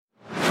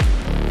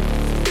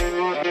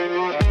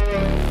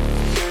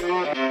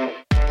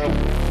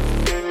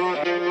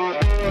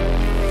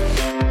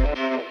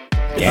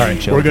All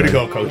right, we're good to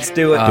go, Coach. Let's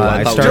do it. Do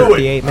I but start do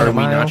the it. 8-minute Are we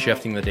mile? not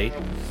shifting the date?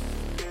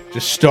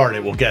 Just start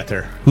it. We'll get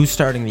there. Who's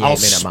starting the I'll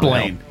 8-minute mile?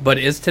 explain. But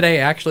is today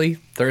actually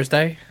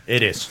Thursday,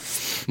 It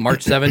is.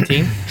 March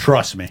 17th?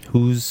 Trust me.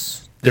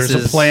 Who's There's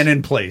This a is- plan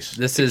in place.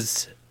 This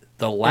is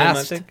the I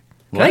last. think.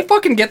 Can I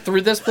fucking get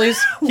through this, please?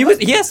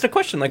 He asked a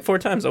question like 4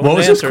 times. What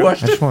was his I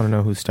question? just want to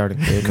know who's starting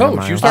the 8-minute Coach,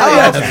 mile. you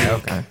started Oh,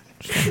 Okay.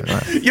 Just wanted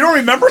to know. You don't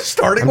remember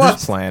starting I'm last?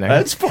 just planning.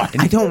 That's fine.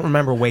 I don't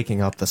remember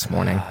waking up this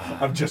morning.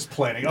 I'm just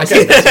planning. I said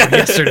Okay. this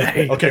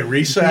yesterday. Okay,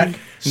 reset.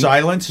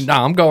 Silence. No,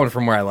 I'm going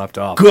from where I left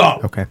off. Go.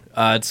 Okay.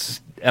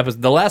 It's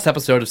the last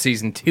episode of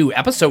season 2,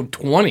 episode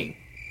 20.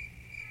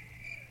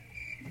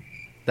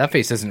 That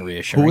face isn't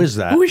reassuring. Who is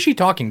that? Who is she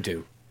talking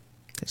to?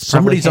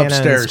 Somebody's Probably Hannah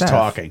and upstairs Steph.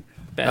 talking.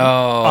 Ben.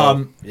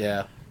 Oh,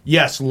 yeah.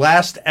 Yes,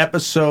 last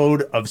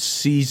episode of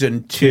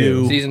season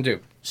 2. Season 2.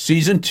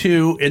 Season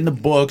 2 in the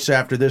books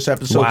after this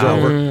episode's Wow.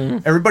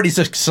 over. Everybody's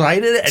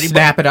excited. Anybody?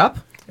 Snap it up.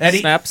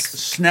 Snaps.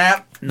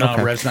 Snap. No,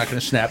 Okay. Red's not going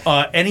to snap.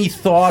 Any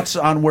thoughts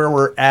on where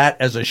we're at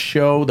as a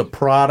show, the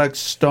product,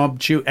 Stump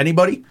Chew?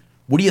 Anybody?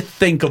 What do you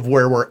think of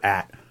where we're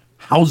at?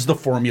 How's the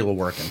formula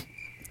working?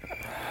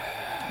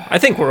 I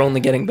think we're only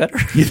getting better.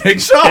 You think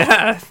so?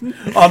 I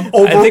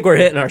think we're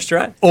hitting our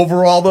stride.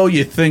 Overall, though,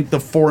 you think the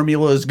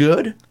formula is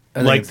good?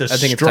 I Like think, the I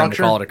think it's structure? time to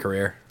call it a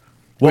career.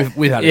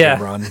 We've had a Yeah.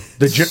 good run.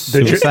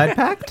 Suicide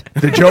pact.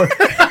 The joke,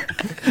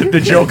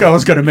 the joke I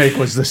was going to make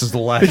was this is the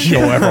last show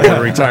ever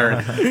we're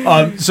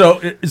retiring.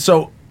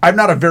 So I'm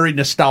not a very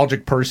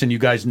nostalgic person. You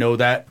guys know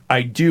that.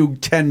 I do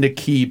tend to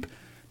keep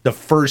the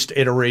first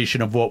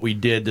iteration of what we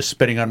did, the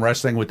Spitting on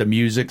Wrestling with the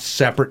music,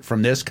 separate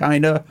from this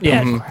kind of.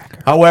 Yeah.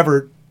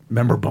 However,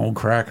 remember Bone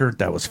Cracker?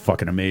 That was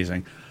fucking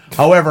amazing.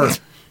 However,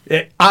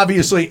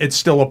 obviously it's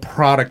still a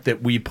product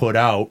that we put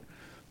out.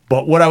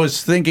 But what I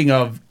was thinking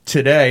of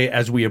today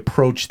as we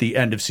approach the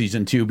end of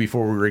season 2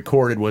 before we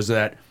recorded was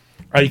that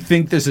I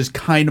think this is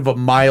kind of a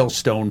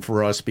milestone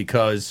for us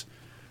because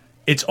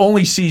it's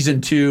only season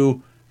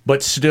 2,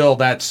 but still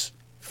that's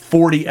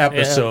 40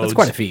 episodes. That's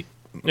quite a feat.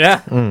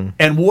 Yeah.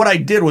 And what I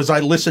did was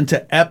I listened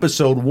to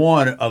episode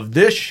 1 of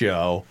this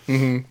show,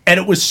 and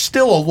it was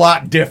still a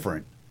lot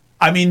different.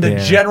 I mean, the Yeah.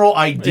 general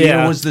idea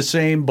Yeah. was the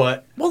same,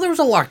 but Well, there was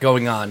a lot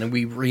going on, and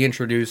we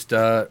reintroduced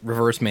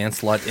Reverse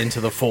Manslut into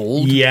the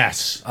fold.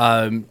 yes.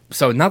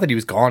 So not that he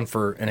was gone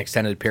for an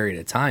extended period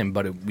of time,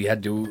 but we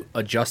had to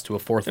adjust to a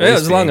fourth. Yeah, it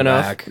was race long being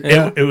enough. back.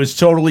 Yeah. It was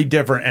totally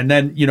different. And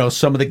then,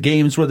 some of the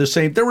games were the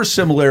same. There were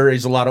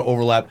similarities, a lot of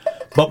overlap.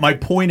 But my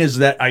point is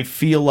that I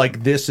feel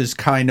like this is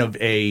kind of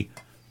a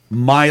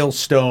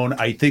milestone.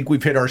 I think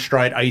we've hit our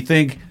stride. I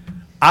think,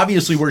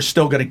 obviously, we're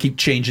still going to keep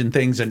changing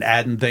things and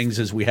adding things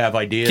as we have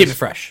ideas. Keep it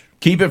fresh.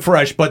 Keep it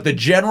fresh. But the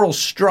general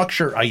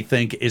structure, I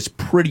think, is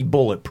pretty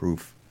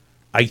bulletproof.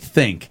 I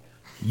think.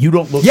 You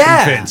don't look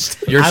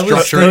convinced. Your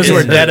structure Those is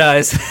were dead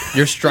eyes.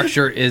 Your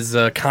structure is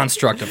a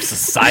construct of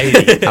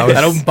society.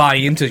 I don't buy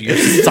into your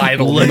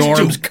societal Let's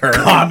norms, do Kurt.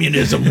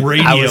 communism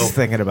radio. I was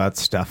thinking about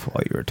stuff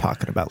while you were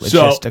talking about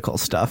logistical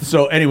stuff.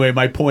 So anyway,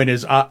 my point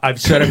is,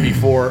 I've said it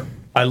before.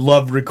 I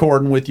love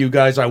recording with you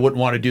guys. I wouldn't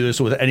want to do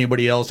this with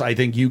anybody else. I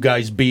think you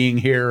guys being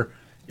here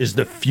is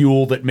the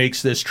fuel that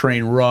makes this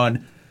train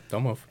run.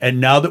 Don't move.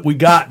 And now that we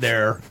got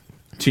there,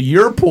 to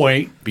your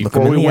point,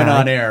 before him in we the went eye.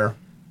 on air,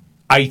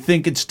 I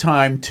think it's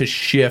time to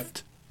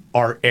shift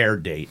our air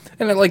date.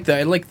 And I like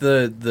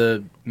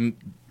the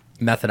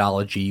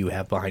methodology you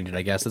have behind it.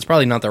 I guess it's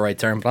probably not the right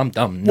term, but I'm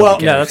dumb. Well,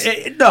 Nobody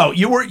cares. no,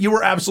 you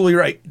were absolutely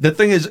right. The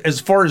thing is, as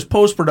far as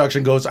post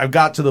production goes, I've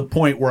got to the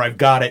point where I've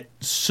got it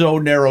so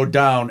narrowed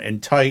down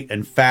and tight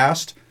and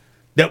fast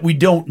that we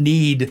don't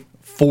need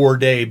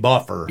 4-day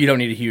buffer. You don't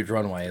need a huge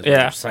runway, is what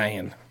Yeah. you're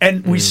saying.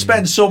 And we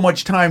spend so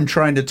much time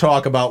trying to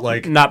talk about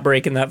Not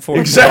breaking that 4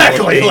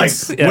 exactly like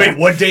Yeah. wait,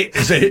 what date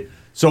is it?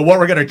 So what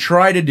we're going to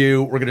try to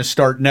do, we're going to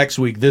start next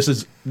week.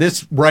 This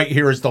right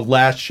here is the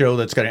last show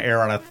that's going to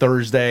air on a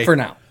Thursday For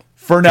now.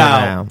 For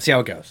now. See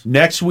how it goes.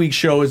 Next week's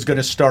show is going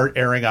to start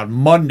airing on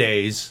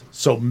Mondays.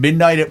 So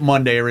midnight at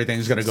Monday,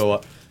 everything's going to go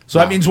up. So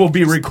that means we'll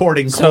be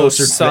recording So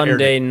closer to the air Sunday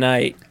date.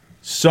 night.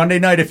 Sunday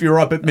night if you're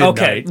up at midnight.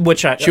 Okay,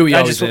 which Chewy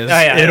I always just, is. yeah,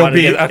 I It'll wanted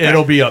to be get- okay.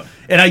 it'll be up,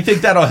 and I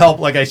think that'll help.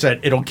 Like I said,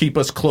 it'll keep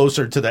us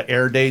closer to the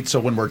air date. So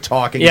when we're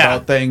talking Yeah.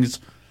 about things,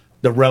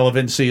 the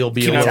relevancy will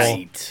be a little.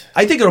 Tight.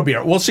 I think it'll be.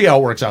 We'll see how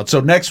it works out.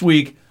 So next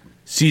week,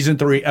 season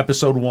 3,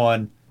 episode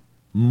 1,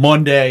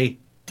 Monday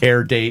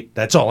air date.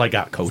 That's all I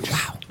got, Coach.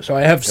 Wow. So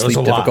I have was sleep a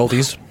lot.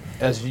 difficulties.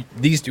 As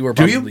these two are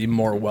Do you? probably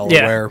more well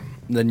Yeah. aware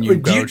than you,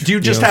 Do you, Coach. do you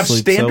just don't have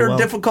sleep so standard well?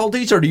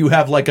 difficulties, or do you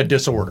have like a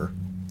disorder?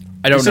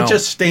 I don't Is know. it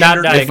just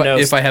standard? Not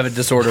diagnosed. If I have a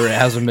disorder, it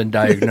hasn't been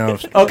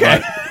diagnosed.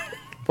 Okay.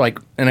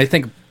 And I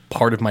think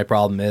part of my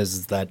problem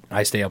is that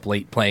I stay up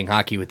late playing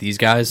hockey with these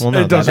guys, Well,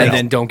 no, It doesn't and help.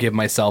 then don't give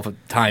myself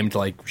time to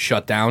like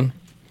shut down.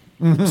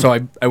 So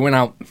I went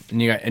out,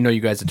 and I know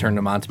you guys have turned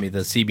them on to me. The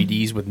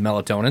CBDs with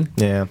melatonin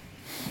Yeah.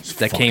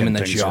 that came in the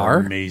things are jar.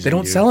 amazing, They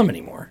don't dude. sell them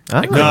anymore.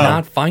 I could No.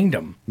 not find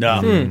them.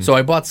 No. So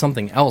I bought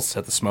something else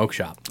at the smoke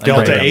shop.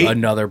 Delta 8?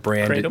 Another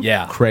brand. Kratom?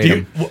 Yeah. Kratom.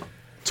 Do you,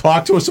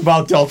 talk to us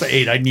about Delta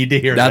 8. I need to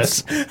hear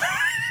That's this.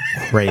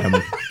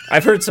 Kratom.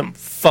 I've heard some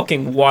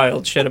fucking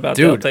wild shit about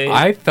Dude, Delta 8.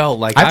 I felt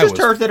like I've I just was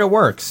heard that it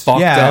works. fucked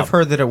Yeah, up. I've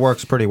heard that it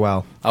works pretty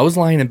well. I was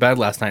lying in bed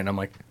last night and I'm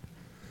like,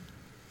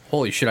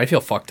 holy shit, I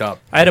feel fucked up.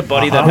 I had a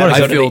buddy that had to I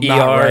go feel to the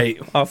not ER right.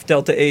 off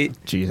Delta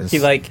 8. Jesus. He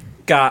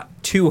got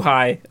too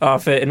high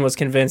off it and was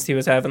convinced he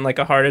was having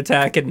a heart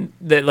attack, and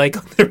that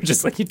they were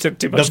just like, you took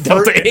too much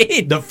Delta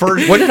 8. The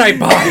first. What did I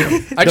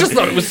buy? I just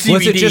thought it was CBD.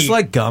 Was it just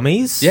like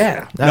gummies?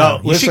 Yeah. No,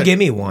 you listen. should give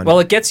me one. Well,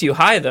 it gets you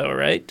high though,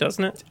 right?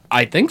 Doesn't it?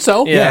 I think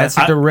so. Yeah. yeah, it's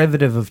a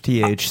derivative of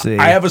THC.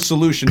 I have a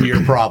solution to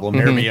your problem.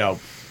 Hear me out.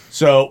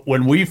 So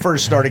when we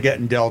first started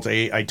getting Delta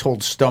 8, I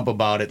told Stump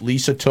about it.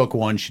 Lisa took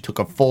one. She took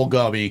a full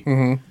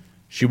gummy.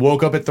 She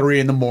woke up at 3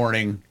 in the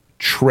morning,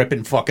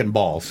 tripping fucking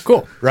balls.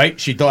 Cool. Right?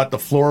 She thought the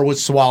floor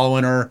was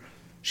swallowing her.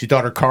 She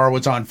thought her car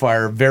was on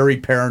fire. Very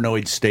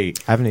paranoid state.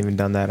 I haven't even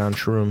done that on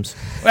shrooms.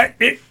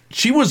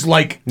 She was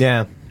like,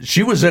 Yeah.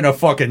 she was in a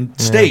fucking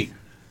state.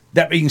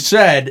 That being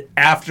said,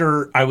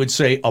 after I would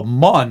say a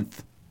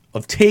month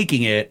of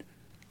taking it,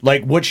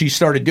 what she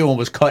started doing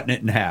was cutting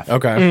it in half.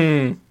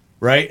 Okay.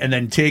 Right? And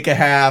then take a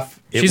half.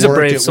 It She's a worked,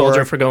 brave it soldier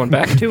worked. for going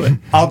back to it.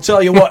 I'll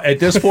tell you what, at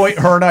this point,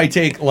 her and I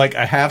take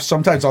a half.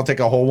 Sometimes I'll take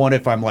a whole one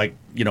if I'm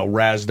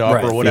razzed up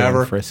Right, or whatever.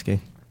 Feeling frisky.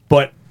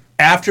 But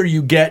after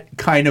you get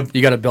kind of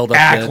You got to build up the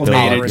acclimated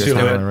tolerance to to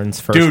it. Tolerance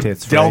first dude,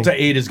 hits free. Delta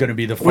 8 is going to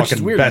be the Which is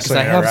fucking weird best because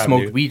thing I have ever,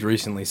 smoked dude. weed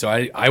recently, so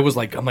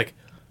I'm like,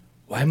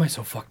 why am I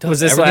so fucked up? Was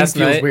this Everything last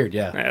feels night? weird,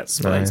 yeah. Yeah, it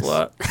explains Nice. a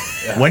lot.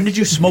 When did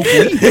you smoke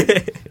weed?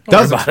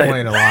 Does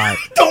explain a lot.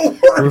 Don't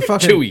We're worry.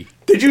 fucking Chewy.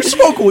 Did you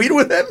smoke weed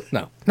with him?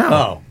 No.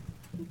 Oh.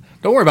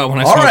 Don't worry about when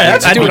I All smoke right, weed.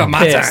 that's I do it good. on my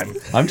Pissed. time.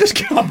 I'm just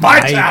kidding. On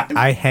my time.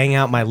 I hang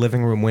out my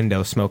living room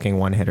window smoking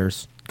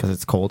one-hitters because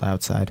it's cold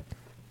outside.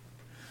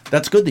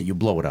 That's good that you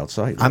blow it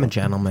outside. I'm a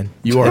gentleman.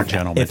 You are a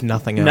gentleman. If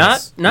nothing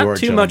else. Not You're a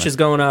too much gentleman. is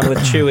going on with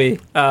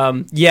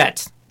Chewy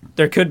yet.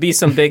 There could be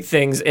some big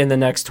things in the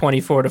next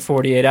 24 to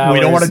 48 hours. We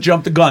don't want to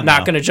jump the gun. Not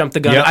now. going to jump the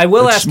gun. Yep, I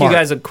will that's ask smart. you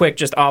guys a quick,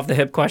 just off the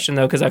hip question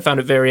though, because I found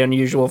it very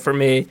unusual for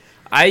me.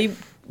 I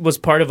was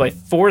part of a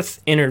 4th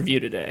interview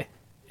today,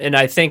 and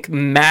I think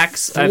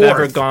max I've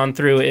ever gone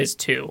through is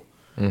 2.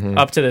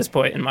 Up to this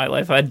point in my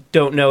life, I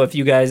don't know if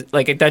you guys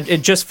it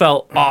just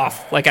felt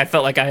off. I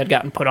felt like I had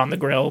gotten put on the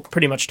grill.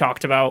 Pretty much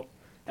talked about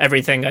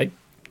everything I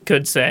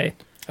could say.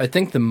 I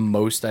think the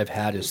most I've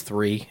had is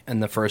 3,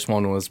 and the first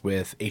one was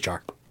with HR.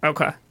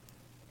 Okay.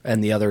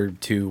 And the other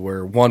 2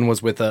 were, one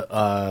was with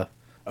a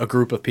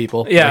group of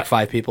people, Yeah. like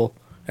 5 people,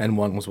 and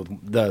one was with,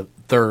 the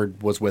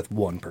third was with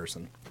 1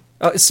 person.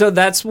 So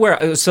that's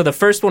where. So the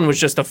first one was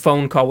just a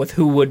phone call with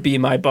who would be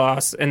my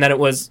boss, and then it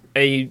was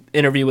a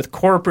interview with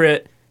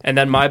corporate, and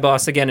then my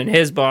boss again and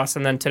his boss,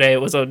 and then today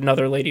it was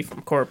another lady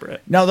from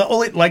corporate. Now, the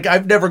only,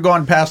 I've never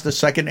gone past the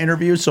second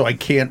interview, so I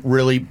can't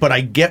really, but I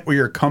get where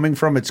you're coming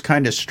from. It's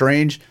kind of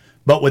strange.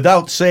 But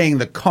without saying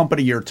the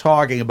company you're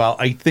talking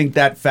about, I think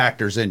that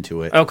factors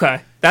into it.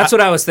 Okay, that's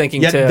what I was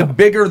thinking Yeah, too. the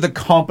bigger the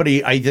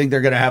company, I think they're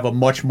going to have a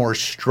much more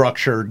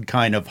structured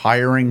kind of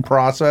hiring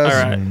process.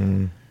 All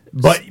right.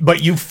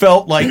 But you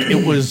felt like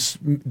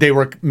they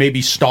were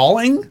maybe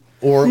stalling,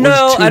 or it No,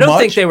 was too I don't much?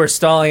 think they were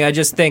stalling. I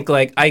just think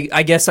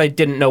I guess I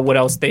didn't know what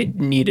else they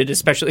needed,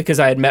 especially because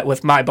I had met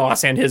with my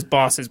boss and his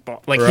boss's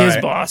boss, his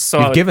Right. boss. So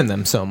You've given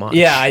them so much.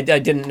 yeah, I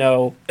didn't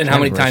know. And how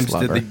many And times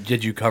wrist lover.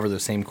 did you cover the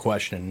same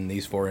question in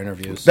these 4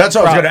 interviews? That's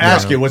what I was going to Prob-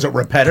 ask you. Was it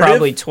repetitive?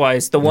 Probably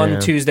twice. The one Yeah.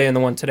 Tuesday and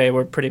the one today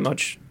were pretty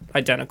much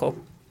identical.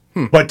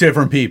 But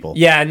different people.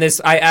 Yeah, and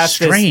I asked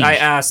Strange. I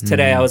asked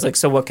today. I was like,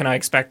 so what can I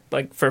expect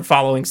for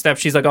following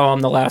steps? She's like, oh, I'm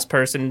the last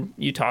person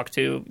you talk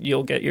to.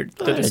 You'll get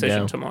the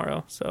decision go.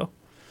 tomorrow. So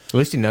At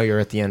least you know you're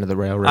at the end of the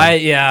railroad.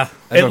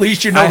 At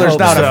least you know I there's hope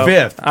not so. a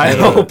fifth. I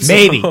hope so.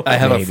 Maybe. I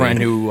have Maybe. a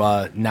friend who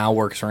now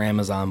works for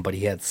Amazon, but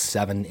he had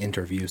 7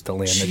 interviews to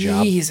land the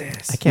job.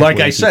 Jesus. I can't Like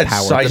believe I you said,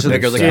 powered size through of the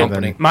bigger the 7.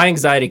 company. My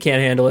anxiety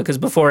can't handle it because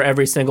before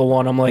every single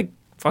one, I'm like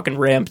fucking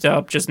ramped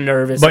up, just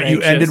nervous. But and you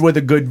anxious. ended with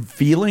a good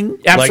feeling?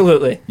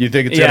 Absolutely. Like, you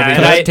think it's Yeah, going to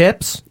and be I- good?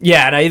 Tips?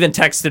 Yeah, and I even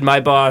texted my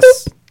boss,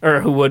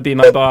 or who would be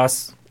my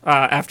boss,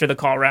 after the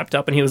call wrapped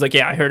up, and he was like,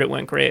 yeah, I heard it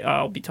went great.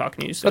 I'll be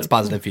talking to you soon. That's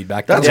positive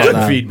feedback. That's Yeah. good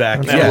that.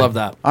 feedback. I love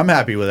that. I'm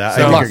happy with that.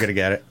 So I think luck. you're going to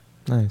get it.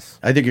 Nice.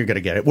 I think you're going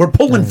to get it. We're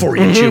pulling for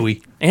you,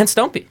 Chewy. And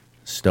Stumpy.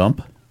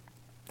 Stump.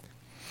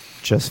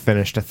 Just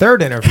finished a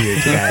 3rd interview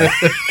today.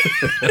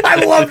 I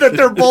love that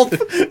they're both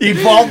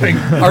evolving.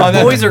 Our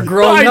boys are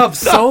growing up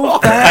so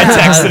I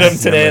fast. texted him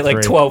today at like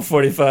Number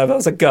 12:45. I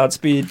was like,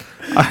 Godspeed.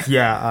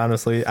 Yeah,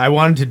 honestly. I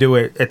wanted to do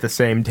it at the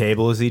same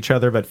table as each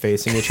other, but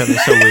facing each other,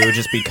 so we would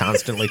just be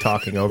constantly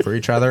talking over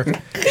each other.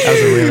 That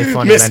was a really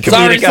fun mental.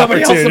 Sorry,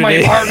 somebody else in my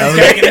opportunity. apartment's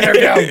getting an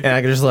interview. And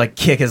I could just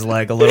kick his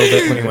leg a little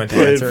bit when he went to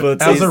Played answer.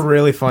 That was a footsies.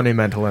 really funny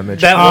mental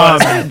image. That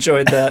was. I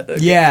enjoyed that.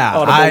 Yeah,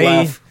 Audible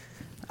laugh.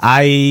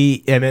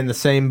 I am in the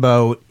same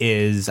boat. I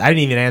didn't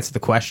even answer the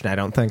question. I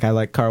don't think I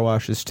like car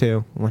washes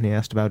too when he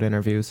asked about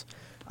interviews.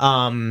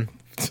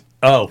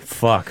 Oh,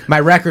 fuck. My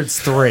record's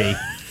 3.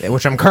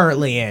 which I'm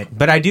currently in.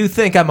 But I do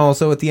think I'm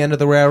also at the end of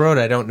the railroad.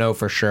 I don't know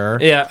for sure.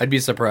 Yeah. I'd be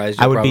surprised.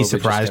 I You're would probably be just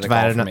surprised gonna if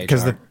I call had from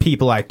because the HR.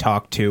 people I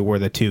talked to were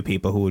the two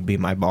people who would be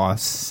my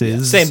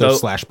bosses. Same boat.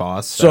 slash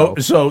boss. So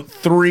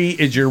 3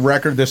 is your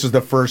record. This is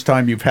the first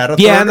time you've had a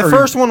third? Yeah, and the or-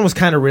 first one was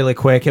kind of really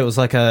quick. It was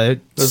like a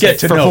Get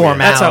to for know you. formality.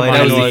 That's how mine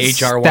That was was.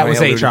 the HR one. That I was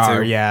alluded HR.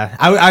 to. Yeah,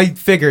 I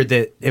figured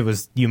that it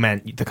was you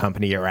meant the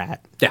company you're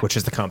at, Yeah. which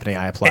is the company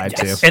I applied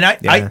Yes. to. And I,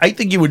 Yeah. I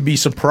think you would be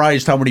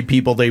surprised how many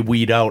people they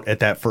weed out at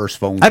that first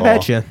phone I call.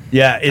 bet you.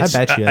 Yeah, it's,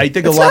 I bet you. I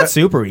think it's a lot not of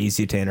super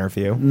easy to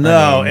interview.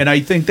 no, I mean, and I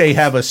think they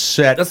have a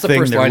set That's the thing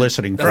first they're line.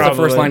 listening That's for. the first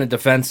Probably. line of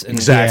defense, and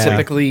Exactly.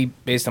 typically,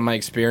 based on my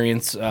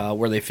experience,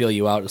 where they feel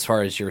you out as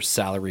far as your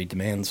salary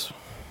demands.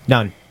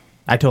 none.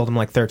 I told him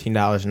like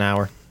 $13 an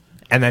hour,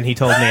 and then he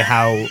told me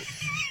how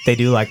they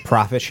do like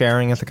profit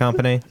sharing at the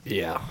company,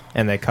 Yeah.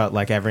 and they cut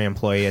like every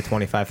employee a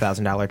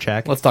 $25,000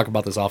 check. Let's talk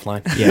about this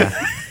offline. Yeah,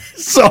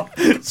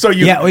 So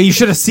you yeah. Well, you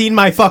should have seen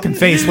my fucking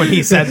face when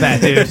he said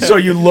that, dude. so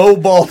you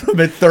lowballed them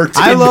at $13.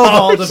 I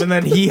lowballed him, and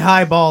then he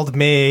highballed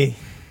me,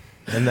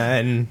 and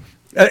then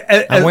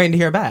I'm waiting to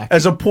hear back.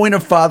 As a point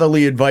of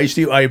fatherly advice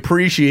to you, I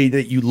appreciate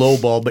that you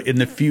lowball, but in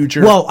the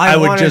future, Well, I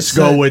would wanted just to-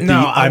 go with no,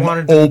 I I'm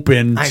wanted to-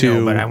 open I to.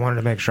 know, but I wanted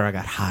to make sure I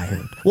got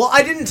hired. Well,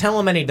 I didn't tell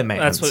him any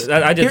demands. That's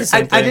what- I did the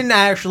same I thing. didn't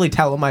actually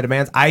tell him my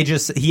demands.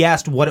 He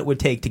asked what it would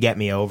take to get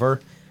me over,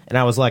 and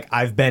I was like,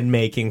 I've been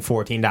making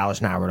 $14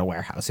 an hour at a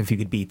warehouse. If you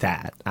could beat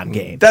that, I'm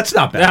game. That's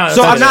not bad. No,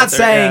 So that's I'm not fair,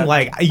 saying yeah.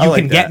 like you like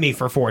can get that. me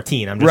for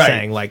 14. I'm just Right.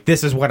 saying like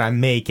this is what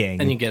I'm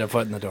making. And you get a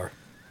foot in the door.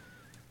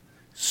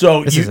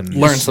 So This you is a-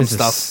 Learn some this is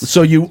stuff.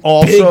 so you Big,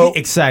 also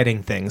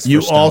exciting things. you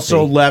for Stumpy.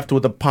 also left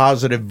with a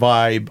positive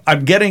vibe.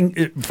 I'm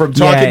getting from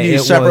talking to you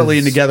it separately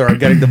was- and together. I'm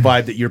getting the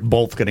vibe that you're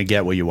both going to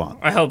get what you want.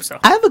 I hope so.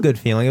 I have a good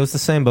feeling. It was the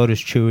same boat as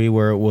Chewy,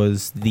 where it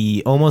was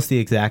almost the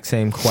exact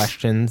same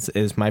questions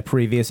as my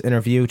previous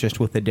interview, just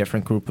with a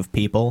different group of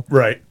people.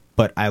 Right.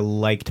 But I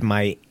liked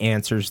my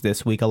answers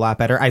this week a lot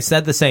better. I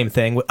said the same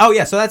thing. Oh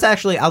yeah, so that's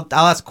actually I'll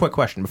ask a quick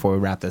question before we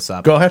wrap this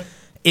up. Go ahead.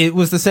 It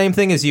was the same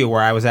thing as you,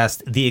 where I was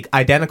asked the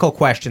identical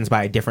questions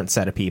by a different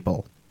set of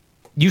people.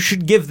 You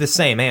should give the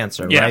same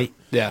answer, Yeah. right?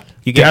 Yeah.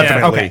 You gave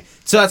Definitely. Okay,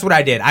 so that's what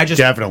I did.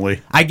 Definitely.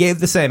 I gave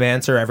the same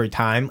answer every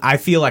time. I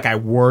feel like I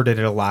worded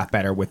it a lot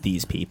better with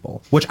these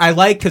people, which I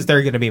like because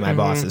they're going to be my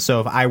bosses.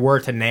 So if I were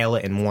to nail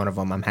it in one of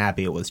them, I'm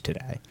happy it was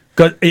today.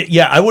 'Cause,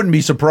 yeah, I wouldn't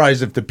be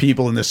surprised if the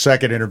people in the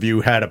second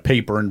interview had a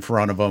paper in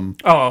front of them.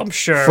 Oh, I'm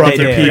sure. From They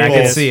the did. I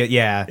people- could see it.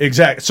 Yeah,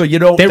 Exactly. So you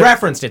know they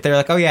referenced it. They're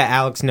like, "Oh yeah,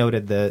 Alex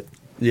noted that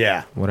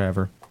Yeah.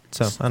 whatever."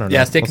 So I don't know.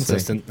 Yeah, stay We'll see.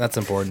 consistent. That's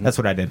important. That's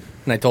what I did.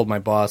 And I told my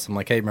boss, I'm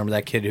like, hey, remember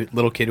that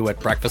little kid who had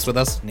breakfast with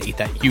us and ate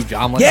that huge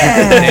omelet?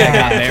 Yeah. And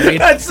got married.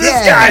 That's this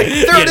guy.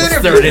 He had his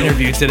third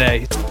interview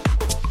today.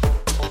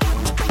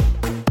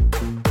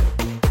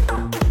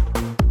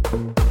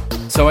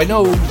 So I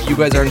know you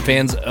guys aren't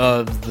fans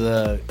of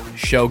the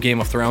show Game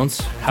of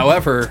Thrones.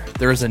 However,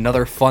 there is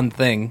another fun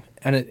thing,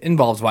 and it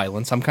involves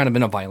violence. I'm kind of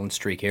in a violent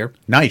streak here.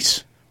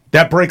 Nice.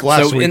 That break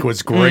last So week in-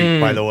 was great,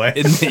 by the way.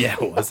 Yeah,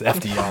 it was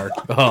FDR.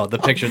 Oh, the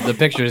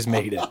pictures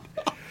made it.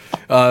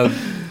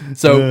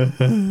 So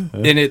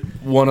in it,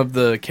 one of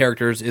the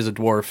characters is a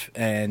dwarf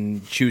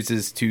and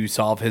chooses to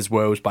solve his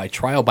woes by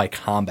trial by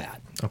combat.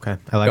 Okay,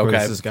 I like where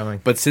this is going.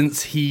 But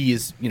since he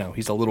is,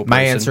 he's a little person,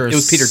 My answer is it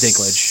was Peter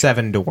Dinklage.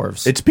 7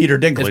 dwarves. It's Peter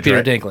Dinklage. It's Peter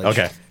right? Dinklage.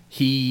 Okay.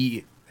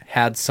 He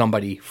had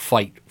somebody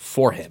fight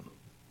for him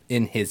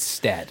in his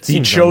stead.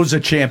 He chose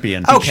a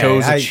champion. okay.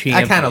 chose a I kind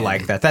champion. of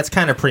like that. That's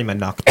kind of prima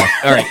nocta.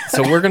 All right,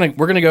 so we're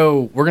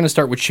gonna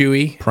start with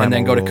Chewy and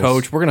then go to rules.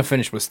 Coach. We're gonna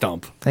finish with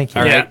Stump. Thank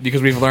you. All right, Yeah.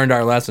 because we've learned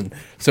our lesson.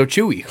 So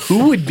Chewy,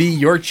 who would be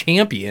your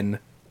champion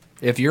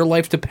if your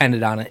life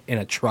depended on it in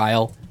a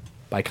trial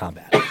by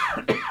combat?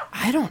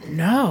 I don't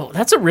know.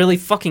 That's a really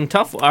fucking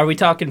tough one. Are we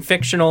talking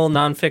fictional,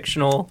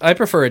 non-fictional, I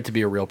prefer it to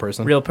be a real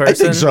person. real I person?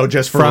 think so,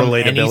 just for From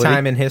relatability. any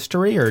time in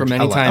history, or From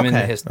any time in the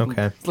okay, history.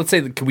 Okay. Let's say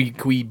that could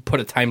we put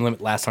a time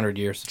limit last 100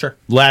 years? Sure.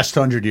 Last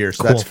 100 years.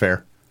 That's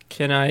fair.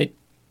 Can I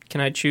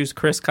choose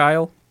Chris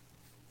Kyle,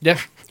 Yeah.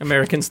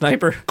 American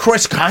Sniper?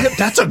 Chris Kyle,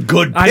 that's a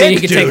good pick, I mean, you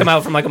can dude. take him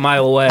out from like a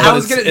mile away. I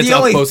was gonna- it's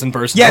up close and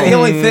personal. Yeah, the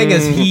only thing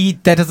is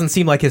that doesn't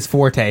seem like his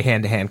forte,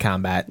 hand to hand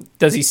combat.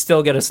 Does he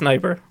still get a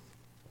sniper?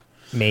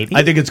 Maybe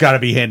I think it's got to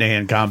be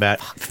hand-to-hand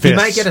combat. he Fists.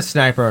 might get a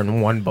sniper in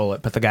one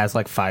bullet, but the guy's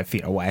like 5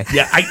 feet away.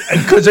 Yeah,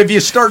 because if you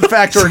start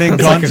factoring in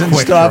Sounds like guns a and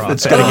quick stuff, draw.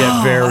 it's going to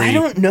get very. I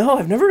don't know.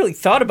 I've never really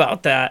thought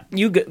about that.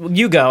 You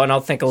go, and I'll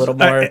think a little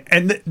more.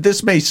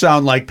 This may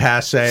sound like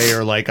passe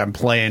or like I'm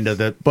playing to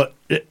the, but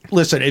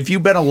listen, if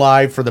you've been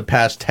alive for the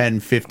past 10,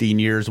 15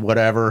 years,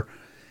 whatever,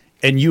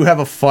 and you have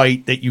a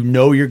fight that you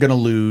know you're going to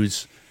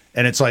lose,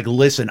 and it's like,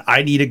 listen,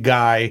 I need a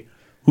guy.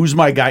 Who's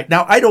my guy?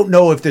 Now, I don't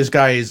know if this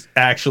guy is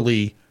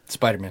actually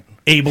Spider-Man.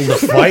 able to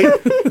fight.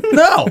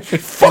 No.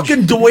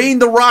 Fucking Dwayne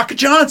The Rock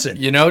Johnson.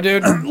 You know,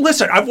 dude?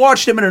 Listen, I've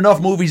watched him in enough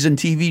movies and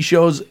TV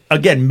shows.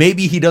 Again,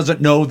 maybe he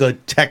doesn't know the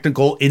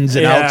technical ins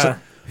and outs. Yeah.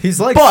 He's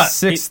like But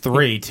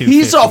 6'3",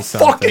 he's a 250 something,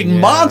 fucking yeah.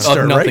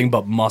 monster. Of nothing right?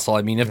 but muscle.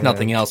 I mean, if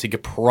nothing else, he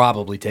could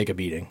probably take a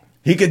beating.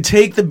 He could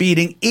take the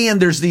beating,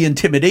 and there's the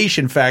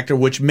intimidation factor,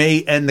 which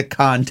may end the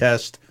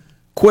contest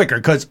quicker.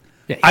 Because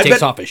Yeah, he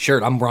takes off his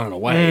shirt. I'm running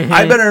away.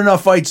 I've been in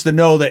enough fights to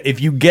know that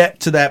if you get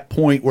to that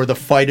point where the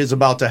fight is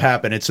about to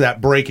happen, it's that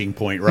breaking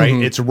point, right?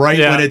 It's right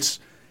Yeah. when it's,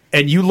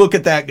 and you look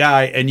at that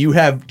guy and you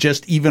have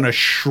just even a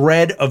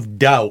shred of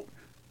doubt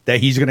that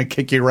he's going to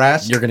kick your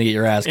ass. You're gonna get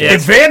your ass kicked. Yeah.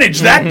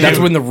 Advantage that dude. That's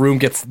when the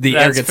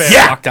air That's gets fair.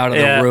 sucked out of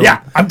Yeah. the room. Yeah,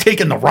 I'm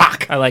taking the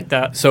rock. I like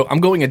that. So I'm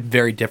going a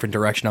very different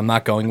direction. I'm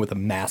not going with a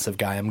massive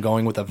guy. I'm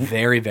going with a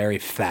very, very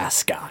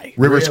fast guy.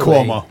 Rivers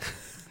Really? Cuomo.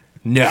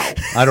 No.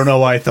 I don't know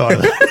why I thought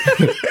of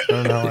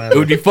that. It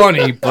would be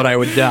funny, but I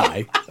would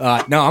die.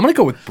 No, I'm going to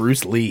go with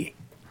Bruce Lee.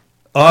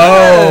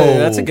 Oh,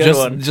 That's a good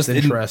one. Just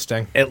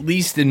Interesting. at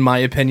least in my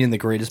opinion, the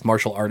greatest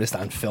martial artist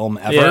on film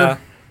ever. Yeah.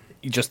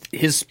 Just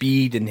his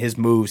speed and his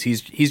moves,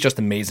 he's just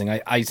amazing.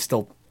 I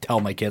still tell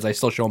my kids, I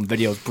still show them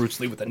videos, Bruce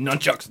Lee with the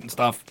nunchucks and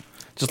stuff.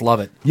 Just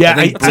love it. Yeah, I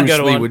think that's a Bruce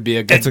good Lee one. would be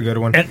a good. That's a good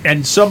one.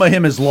 And some of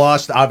him is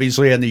lost,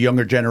 obviously, in the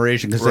younger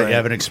generation because Right. they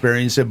haven't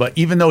experienced it. But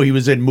even though he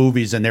was in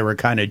movies and they were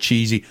kind of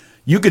cheesy,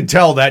 you could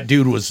tell that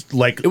dude was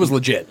like It was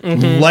legit.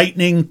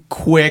 lightning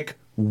quick,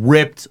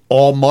 ripped,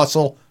 all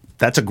muscle.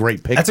 That's a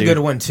great pick. That's a dude. good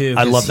one too.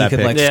 I 'cause love he that could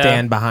pick. like Yeah.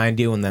 stand behind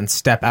you and then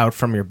step out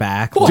from your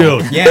back,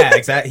 Dude. Yeah,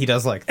 exactly. He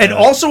does like, And that.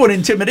 also an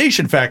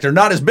intimidation factor.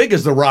 Not as big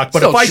as The Rock,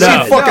 but So if I see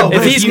no, fucking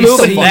If he's you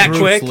moving see that Bruce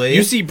quick, Lee-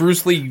 You see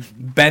Bruce Lee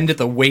bend at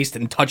the waist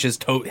and touch his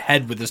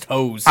head with his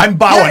toes. I'm yeah,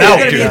 bowing he's out,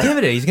 gonna be dude.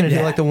 intimidated. He's gonna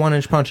do like the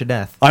 1-inch punch of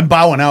death. I'm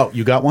bowing out.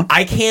 You got one?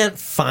 I can't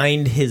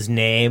find his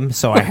name,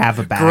 so I have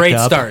a backup. Great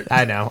start.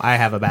 I know. I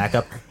have a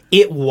backup.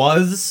 It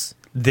was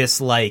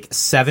this like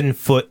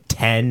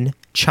 7'10"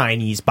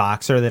 Chinese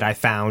boxer that I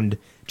found.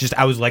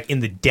 I was like in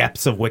the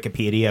depths of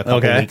Wikipedia a couple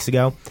Okay. weeks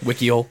ago.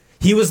 Wikihole.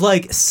 He was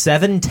like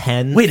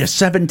 7'10", Wait, a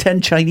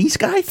 7'10" Chinese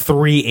guy?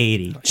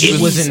 380. It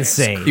was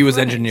insane. He was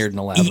engineered in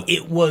a lab.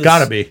 It was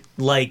Gotta be.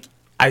 like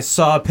I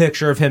saw a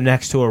picture of him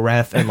next to a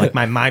ref, and like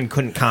my mind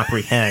couldn't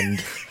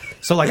comprehend.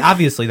 So like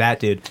obviously that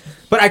dude,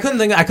 but I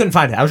couldn't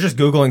find it. I was just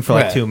googling for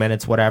like Right. 2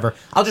 minutes, whatever.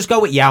 I'll just go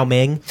with Yao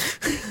Ming.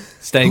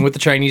 Staying with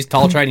the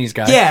tall Chinese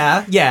guy.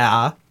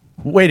 Yeah.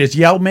 Wait, is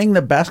Yao Ming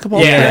the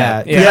basketball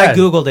Yeah. player? I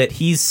googled it.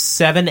 He's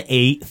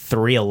 7'8",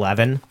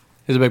 311,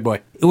 He's a big boy.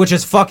 which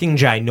is fucking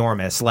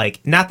ginormous. Like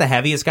not the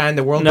heaviest guy in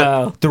the world,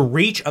 No. but the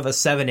reach of a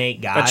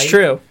 7'8" guy. That's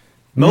true.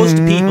 Most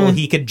people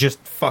he could just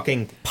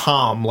fucking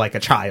palm like a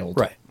child.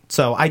 Right.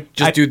 So I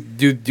Just do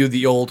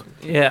the old.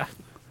 Yeah.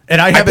 And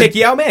I I haven't. pick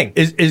Yao Ming.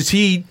 Is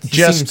he He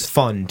just seems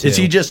fun too. Is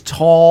he just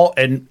tall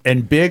and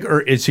big,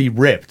 or is he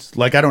ripped?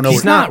 Like I don't know.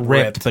 He's not not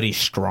ripped, ripped. but he's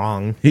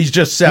strong. He's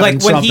just seven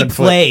Like when he something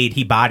foot. played,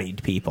 he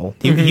bodied people.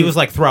 He was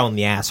like throwing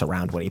the ass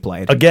around when he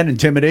played. Again,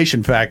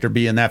 intimidation factor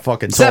being that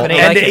fucking tall 7'8",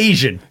 and like it.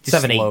 Asian. He's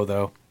 7'8". slow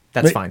though.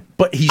 That's fine.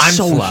 But he's I'm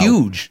so slow.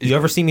 huge. You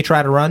ever see me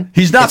try to run?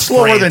 He's not It's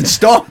slower than frantic.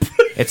 Stump.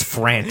 It's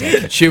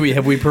frantic. Chewy,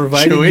 have we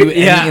provided Chewy? you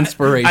any Yeah.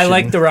 inspiration? I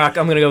like The Rock.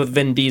 I'm going to go with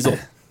Vin Diesel.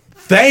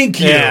 Thank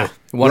you. Yeah.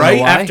 Wanna know Right?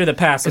 why? After the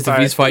Because if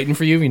pacifier. he's fighting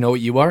for you, you know what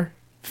you are?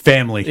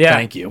 Family. Yeah.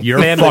 Thank you. You're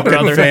Family, fucking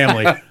brother.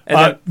 family.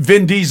 then-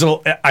 Vin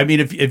Diesel. I mean,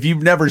 if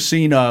you've never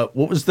seen what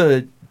was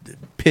the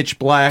Pitch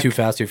Black? Too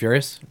Fast, Too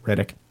Furious.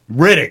 Riddick.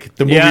 Riddick,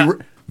 the movie. Yeah.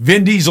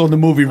 Vin Diesel in the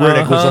movie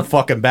Riddick was a Uh-huh.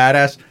 fucking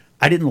badass.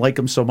 I didn't like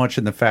him so much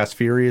in the Fast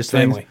Furious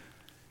things. Family.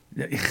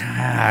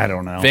 I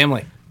don't know.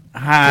 Family.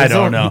 I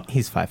don't know.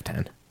 He's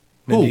 5'10".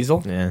 Vin Who?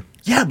 Diesel. Yeah.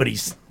 Yeah, but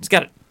he's He's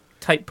got a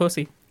tight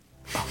pussy.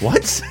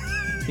 what?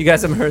 You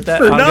guys haven't heard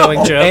that? No.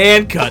 Ongoing joke.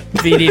 And cut.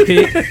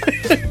 VDP.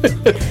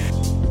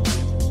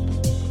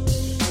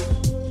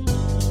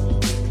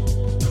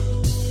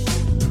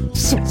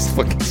 So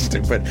fucking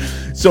stupid.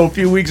 So a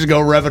few weeks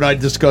ago, Rev and I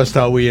discussed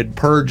how we had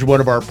purged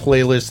one of our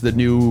playlists, the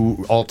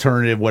new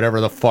alternative, whatever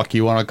the fuck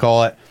you want to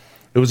call it.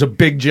 It was a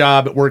big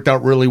job. It worked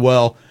out really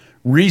well.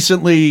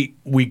 Recently,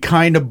 we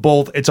kind of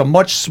both, it's a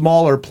much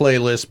smaller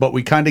playlist, but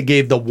we kind of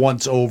gave the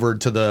once over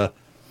to the,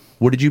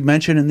 what did you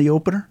mention in the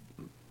opener?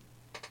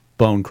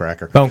 Bone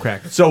Cracker.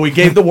 Bonecracker. So we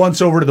gave the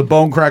once over to the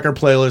Bone Cracker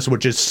playlist,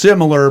 which is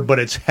similar, but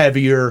it's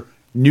heavier,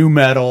 new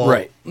metal.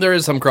 Right. There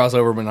is some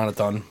crossover, but not a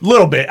ton.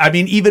 Little bit. I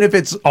mean, even if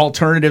it's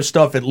alternative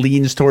stuff, it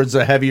leans towards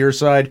the heavier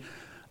side.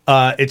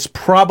 It's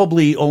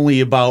probably only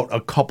about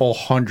a couple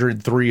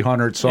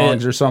 300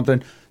 songs Yeah. or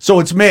something. So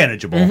it's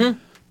manageable.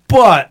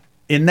 But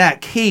in that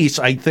case,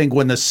 I think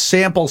when the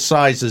sample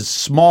size is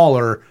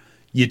smaller,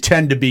 you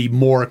tend to be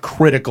more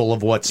critical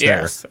of what's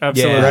Yes, there.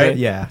 absolutely. Right?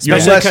 Yeah. You're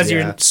Especially less- because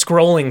you're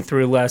scrolling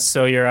through less,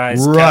 so your eyes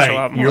catch a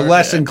lot Right. more. You're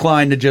less of it.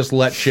 inclined to just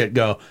let shit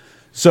go.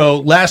 So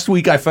last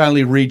week I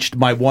finally reached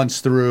my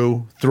once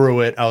through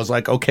it. I was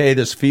like, okay,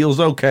 this feels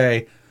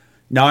okay.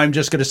 Now I'm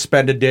just going to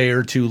spend a day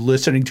or two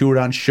listening to it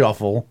on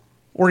shuffle.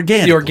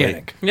 Organically. The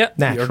organic. Yep.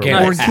 Naturally.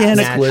 Organic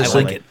Nice. listen.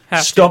 I like it. Have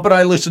to. Stump and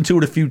I listened to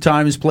it a few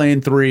times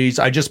playing threes.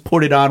 I just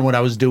put it on when I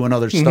was doing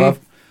other stuff.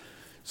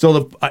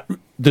 So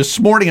this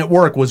morning at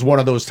work was one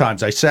of those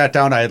times. I sat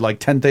down. I had like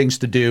 10 things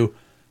to do.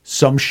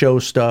 Some show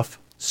stuff,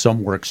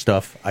 some work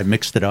stuff. I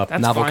mixed it up.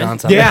 That's Novel fine.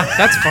 concept. Yeah,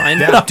 that's fine.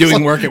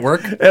 Doing work at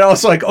work. And I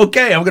was like,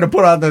 okay, I'm going to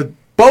put on the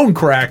Bone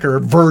Cracker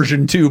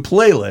version 2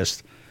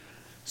 playlist.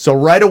 So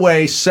right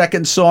away,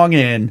 second song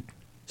in,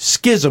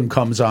 Schism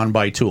comes on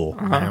by Tool.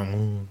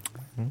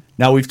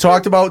 Now, we've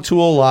talked about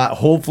Tool a lot.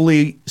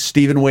 Hopefully,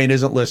 Stephen Wayne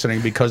isn't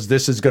listening because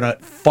this is going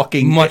to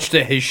fucking Much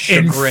to his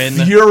chagrin.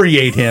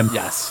 infuriate him.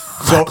 Yes.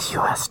 So,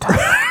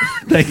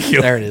 thank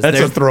you. There it is. That's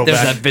there's, a throwback.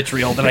 There's that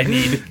vitriol that I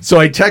need. So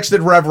I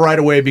texted Rev right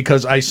away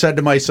because I said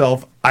to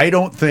myself, I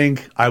don't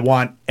think I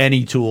want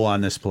any Tool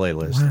on this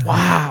playlist.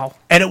 Wow.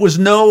 And it was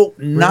no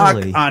knock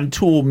Really? on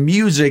Tool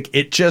music.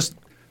 It just,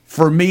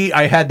 for me,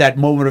 I had that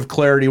moment of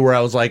clarity where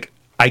I was like,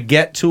 I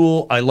get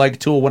Tool. I like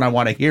Tool when I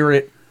want to hear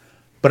it,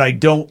 but I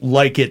don't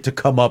like it to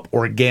come up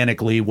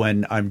organically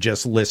when I'm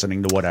just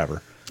listening to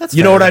whatever. That's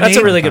you know fair. what I mean? That's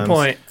a really good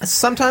point.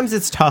 Sometimes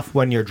it's tough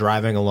when you're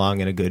driving along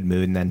in a good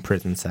mood and then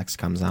Prison Sex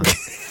comes on.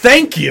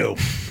 Thank you.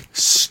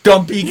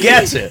 Stumpy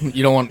gets it.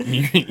 You don't want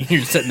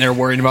you're sitting there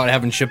worrying about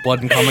having shit,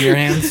 blood, and cum on your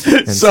hands. And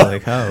it's So-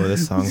 like, oh,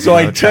 this song's So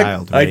about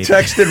child I rape.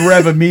 texted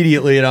Rev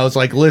immediately, and I was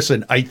like,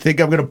 "Listen, I think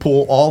I'm going to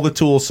pull all the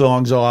Tool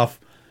songs off."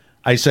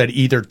 I said,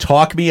 "Either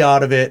talk me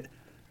out of it,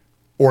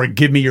 or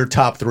give me your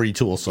top 3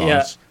 Tool songs."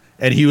 Yeah.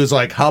 And he was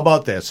like, "How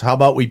about this? How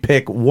about we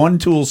pick one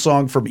Tool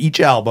song from each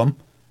album?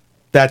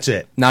 That's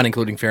it." Not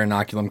including Fair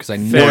Inoculum, because I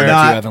know Fair that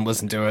not. you haven't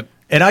listened to it.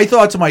 And I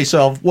thought to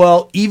myself,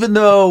 well, even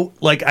though,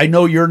 like, I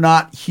know you're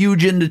not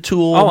huge into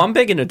Tool. Oh, I'm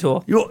big into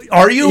Tool.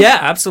 Are you? Yeah,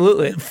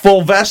 absolutely.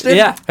 Full vested?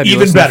 Yeah. Have you Even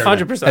listened- better.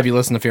 100%. Have you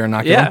listened to Fear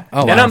Inoculum? Yeah. Oh,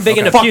 And wow. I'm big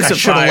into Fuck, I Fusifier.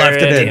 should've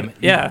left it in. and-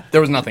 Yeah. There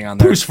was nothing on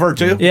there. Bruce Fur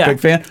too. Yeah. Big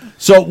fan.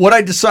 So what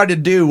I decided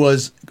to do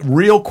was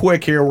real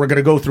quick here. We're going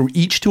to go through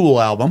each Tool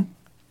album.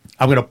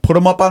 I'm going to put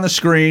them up on the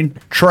screen,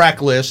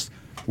 track list.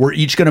 We're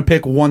each going to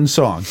pick one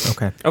song.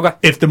 Okay. Okay.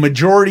 If the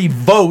majority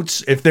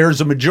votes, if there's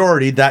a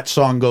majority, that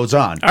song goes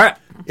on. All right.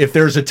 If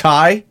there's a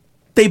tie,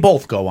 they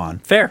both go on.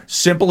 Fair.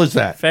 Simple as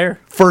that. Fair.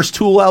 First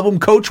Tool album,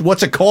 Coach,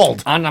 what's it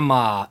called?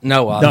 Anima.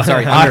 No, I'm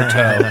sorry,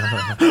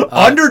 Undertow.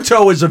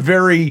 Undertow is a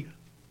very,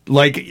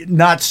 like,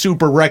 not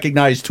super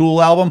recognized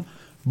Tool album,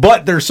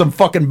 but there's some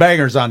fucking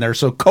bangers on there.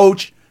 So,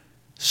 Coach,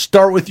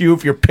 start with you.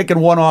 If you're picking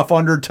one off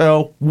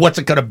Undertow, what's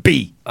it going to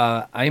be?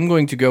 I'm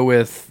going to go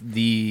with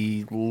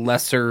the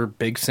lesser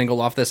big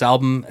single off this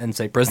album and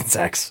say Prison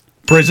Sex.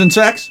 Prison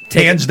Sex?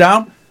 Hands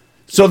down?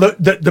 So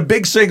the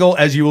big single,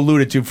 as you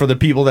alluded to, for the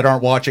people that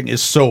aren't watching,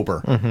 is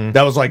Sober.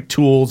 That was like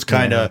Tool's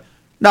kind of,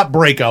 not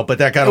breakout, but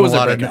that kind It of was a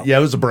lot of, breakout. yeah,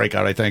 it was a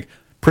breakout, I think.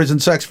 Prison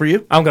Sex for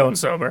you? I'm going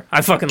Sober.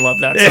 I fucking love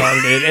that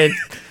song, dude.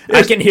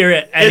 I can hear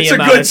it any it's a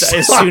amount. good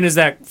As song. soon as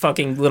that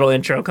fucking little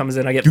intro comes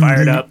in, I get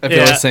fired up. I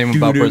feel the same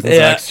about Doo-doo. Prison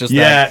Yeah. Sex. Just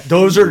Yeah, that,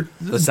 those are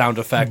the sound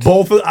effect.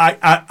 both.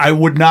 I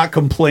would not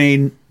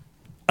complain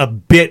a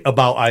bit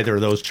about either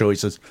of those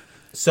choices.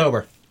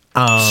 Sober.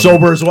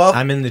 Sober as well?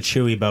 I'm in the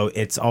Chewy boat.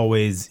 It's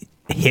always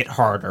hit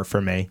harder for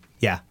me.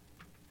 Yeah.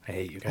 I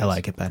hate you guys. I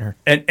like it better.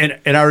 And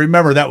I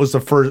remember that was the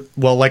first.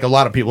 Well, like a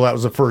lot of people, that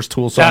was the first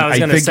Tool song. I was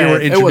going to think say, you were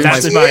it was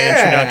introduced. that's my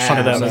introduction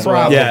to them as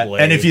well. Yeah, Probably.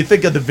 and if you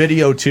think of the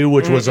video too,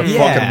 which was a Yeah,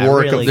 fucking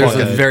work really of There's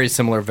fucking. a very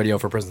similar video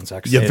for Prison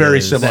Sex. Yeah, very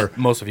is. similar. That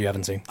most of you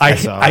haven't seen. I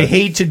saw I it.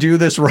 hate to do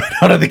this right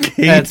out of the gate,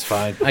 That's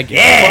fine. I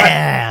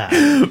get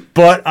it.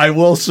 but I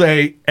will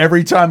say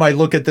every time I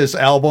look at this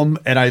album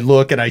and I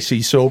look and I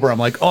see Sober, I'm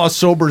like, oh,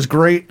 Sober's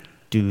great.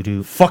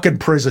 Doo-doo. Fucking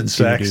Prison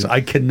Sex. Doo-doo.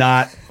 I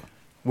cannot.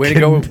 Way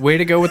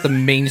to go with the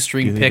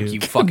mainstream pick,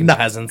 you fucking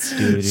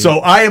peasants. So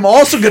I am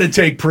also going to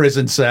take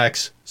Prison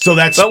Sex. So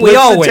that But we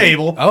splits all the win.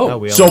 table. Oh.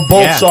 we all So win.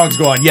 both Yeah. songs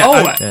go on. Yeah. Oh,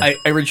 I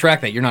I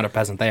retract that. You're not a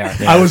peasant. They are.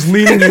 I was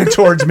leaning you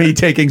towards me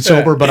taking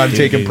Sober, but I'm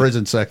taking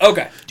Prison Sex.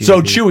 Okay.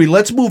 So Chewy,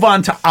 let's move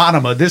on to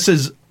Anima. This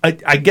is, I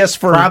guess,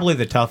 for Probably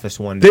the toughest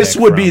one. To this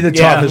pick would be from. the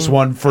toughest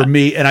one for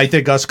me, and I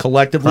think us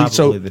collectively. Probably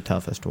So the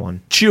toughest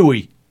one.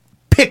 Chewy,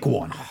 pick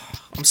one.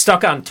 I'm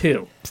stuck on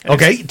 2.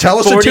 Okay, tell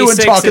us the 2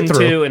 and 46 talk it and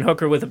through. 2 and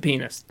Hooker with a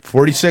penis.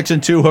 46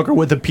 and 2, Hooker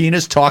with a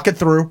penis. Talk it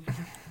through.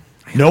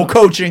 No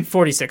coaching.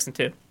 46 and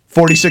 2.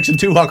 46 and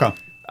 2. How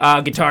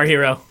come? Guitar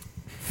Hero.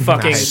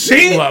 Fucking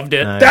See? loved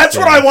it. That's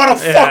what I want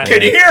to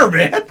fucking hear,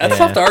 man. That's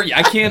tough to argue.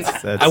 I can't.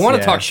 I want to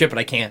yeah. talk shit, but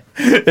I can't.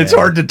 It's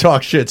hard to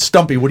talk shit.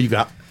 Stumpy, what do you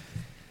got?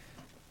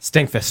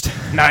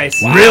 Stinkfist.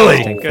 Nice.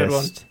 Really? Wow. Good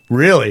one.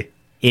 Really?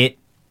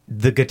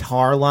 The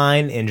guitar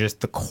line and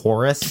just the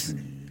chorus.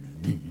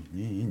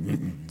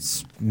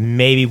 It's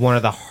maybe one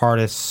of the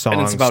hardest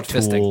songs about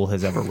Tool fisting.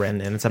 has ever written,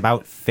 and it's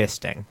about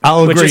fisting.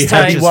 I'll Which agree. is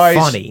tight. Heavy-wise,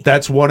 Funny.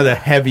 that's one of the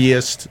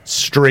heaviest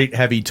straight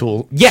heavy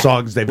Tool Yeah,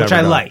 songs they've which ever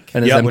I done. like.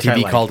 And as Yep. Which I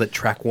MTV like. called it,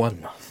 track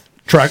 1.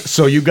 Track.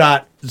 So you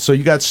got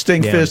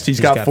Stinkfist. He's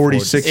got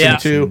 46 Yeah.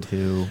 and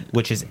 2.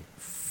 which is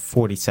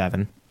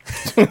 47.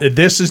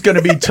 This is going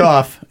to be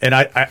tough, and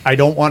I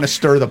don't want to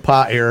stir the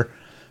pot here,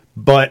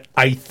 but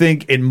I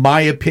think, in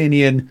my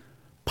opinion,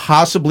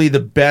 possibly the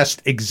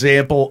best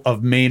example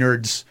of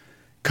Maynard's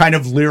kind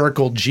of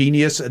lyrical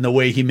genius and the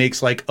way he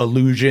makes like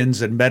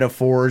allusions and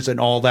metaphors and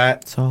all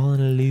that. It's all an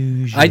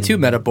illusion. I too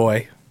met a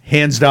boy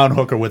hands down,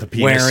 Hooker with a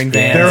penis. Wearing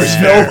Vans. There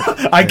is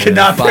no. I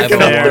cannot pick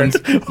it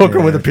up. Hooker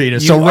with a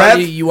penis. So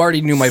You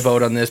already knew my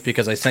vote on this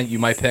because I sent you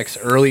my picks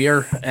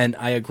earlier, and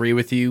I agree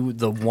with you.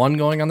 The one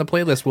going on the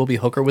playlist will be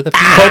Hooker with a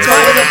penis. Hooker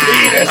with a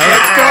penis.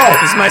 Let's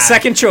go. This is my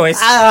second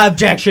choice.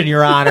 Objection,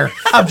 Your Honor.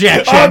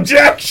 Objection.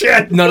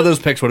 Objection. None of those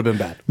picks would have been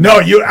bad. No,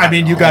 you. I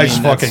mean, you guys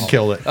fucking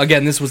kill it.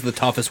 Again, this was the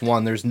toughest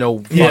one. There's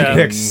no Yeah. fucking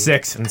Pick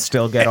 6 and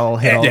still get all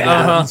hit all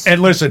the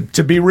And listen,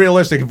 to be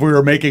realistic, if we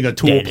were making a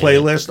Tool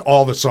playlist,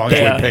 all the songs we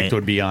picked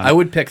would be on. I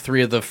would pick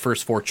 3 of the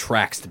first 4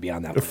 tracks to be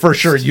on that one. for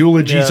sure.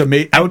 Eulogy's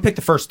amazing. I would pick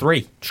the first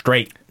 3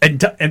 straight. And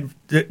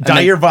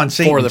Dyer Von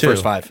Satan 4 of the too.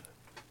 first 5.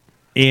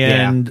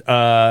 And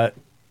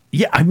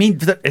yeah, I mean,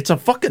 it's a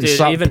fucking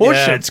even- push.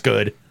 yeah. It's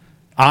good.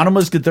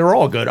 Anima's good. They're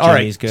all good. All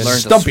Jimmy's right, good. Learn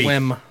Stumpy. to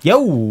swim.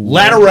 Yo.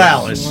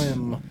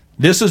 Lateralis.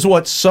 This is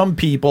what some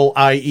people,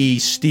 i.e.,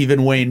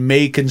 Stephen Wayne,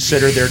 may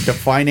consider their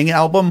defining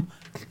album.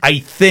 I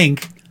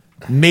think.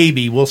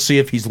 Maybe we'll see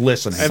if he's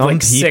listening. I have Some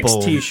like 6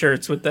 people-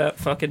 T-shirts with that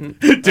fucking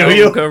Do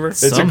you? cover.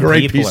 It's a Some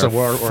great people piece of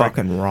are artwork.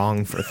 fucking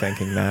wrong for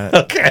thinking that.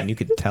 Okay. And you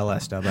could tell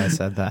SW I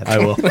said that. I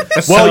will.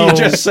 Well, you So-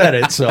 just said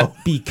it, so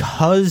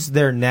Because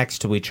they're next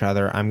to each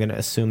other, I'm going to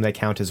assume they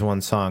count as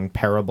one song.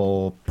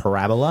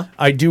 Parabola.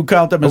 I do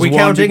count them as we one.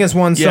 counting as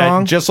one Yeah,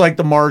 song? just like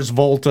the Mars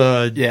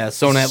Volta. Yeah,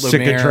 Sonat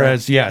Lumiere.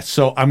 Cicatrez. Yeah,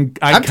 so I I'm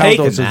count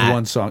taking those that. as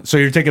one song. So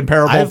you're taking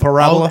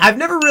Parabola. I've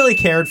never really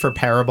cared for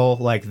Parable,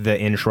 like the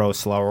intro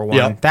slower one.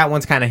 Yep. That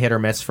one's kind of hit or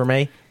miss for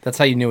me. That's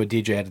how you knew a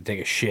DJ had to take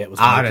a shit. Was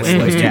when they Honestly,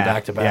 played those 2 yeah,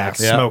 back to back.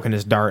 Yeah. smoking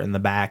his dart in the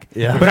back.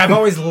 Yeah. But I've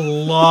always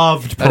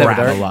loved have a dart.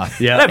 Parabola.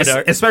 Yeah. I have a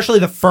dart. Especially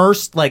the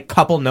first like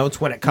couple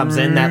notes when it comes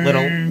in, that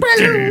little.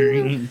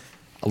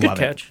 I love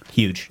catch. it.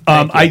 Huge.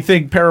 I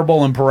think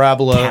Parable and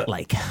Parabola,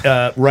 Cat-like.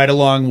 right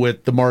along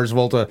with the Mars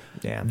Volta.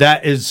 Yeah.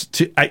 That is.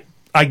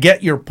 I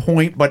get your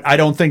point, but I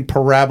don't think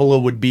Parabola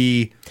would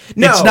be.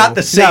 No, it's not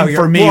the same no,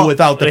 for me well,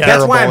 without the That's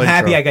Parabola why I'm intro.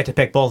 happy I get to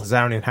pick both, because I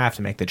don't even have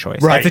to make the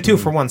choice. Right. It's a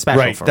 2-for-1 special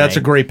Right, for that's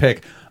me. a great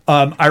pick.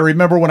 I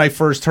remember when I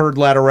first heard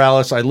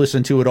Lateralis, I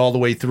listened to it all the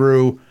way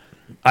through.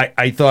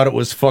 I thought it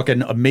was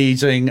fucking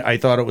amazing. I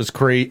thought it was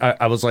great.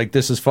 I was like,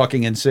 this is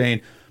fucking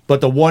insane.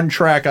 But the one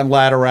track on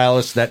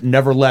Lateralis that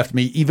never left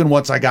me, even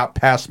once I got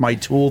past my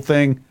Tool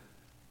thing,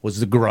 was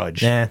The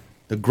Grudge. Yeah.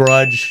 The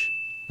Grudge,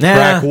 Yeah,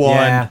 track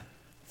 1,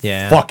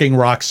 Yeah. fucking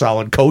rock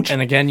solid. Coach.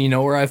 And again, you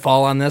know where I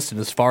fall on this. And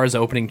as far as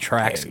opening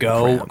tracks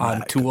go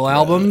on Tool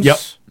albums, Yep.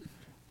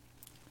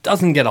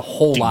 doesn't get a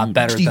whole lot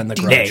better than The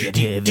Grudge.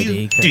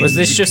 Negativity. Was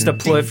this just a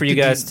ploy for you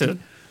guys to?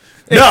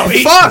 No,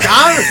 Fuck,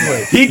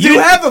 honestly. You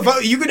have a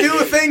vote. You could do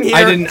a thing here.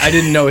 I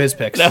didn't know his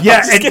picks.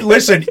 yeah, and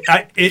listen,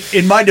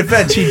 in my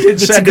defense, he did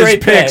send his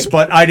great picks, pick.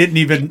 but I didn't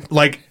even,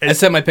 like... I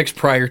sent my picks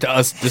prior to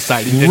us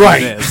deciding to do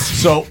Right.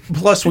 this. So,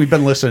 plus we've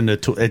been listening to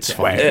Tool. It's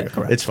fine.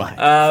 It's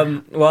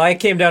fine. Well, I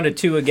came down to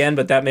 2 again,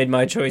 but that made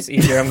my choice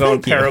easier. I'm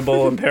going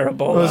Parable and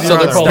Parable. So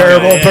they're both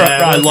Parable, good.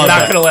 I love not that.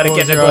 going to let it What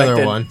get was your other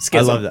neglected. one?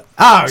 Schism. I love that.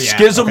 Oh, yeah.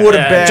 Schism would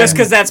have been... Just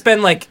because that's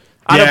been like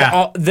out Yeah. of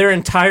all, their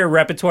entire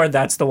repertoire,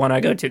 that's the one I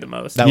go to the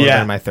most. That would have Yeah.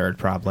 been my third,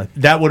 probably.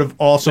 That would have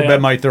also Yeah.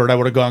 been my third. I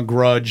would have gone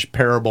Grudge,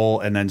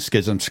 Parable, and then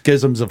Schism.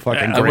 Schism's a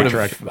fucking great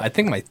track. I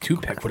think my 2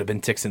 pick would have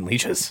been Ticks and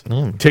Leeches.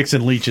 Ticks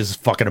and Leech is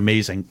fucking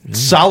amazing.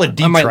 Solid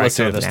deep I might track.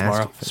 listen to too. this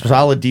tomorrow.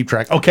 Solid deep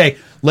track. Okay,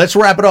 let's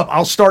wrap it up.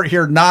 I'll start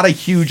here. Not a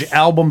huge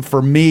album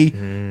for me.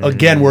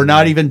 Again, we're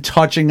not even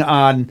touching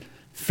on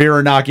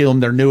Fear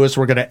Inoculum, their newest.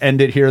 We're going to end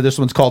it here. This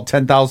one's called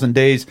 10,000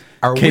 Days.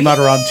 Came out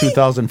around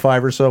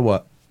 2005 or so.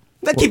 What?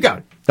 Then keep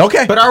going.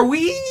 Okay. But are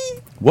we?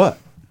 What?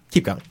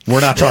 Keep going.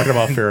 We're not talking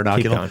about Fear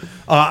Inoculum. going.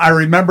 I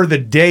remember the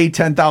day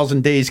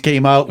 10,000 Days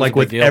came out. Like a big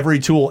with deal. every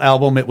Tool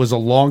album, it was a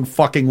long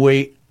fucking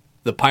wait.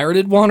 The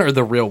pirated one or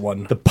the real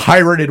one? The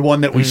pirated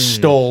one that we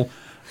stole.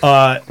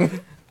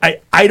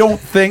 I don't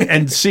think,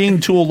 and seeing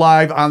Tool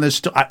live on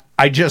this,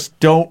 I just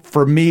don't.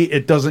 For me,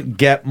 it doesn't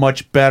get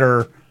much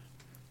better.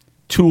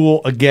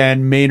 Tool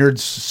again,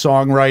 Maynard's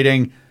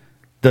songwriting,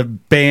 the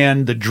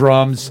band, the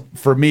drums.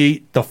 For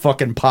me, the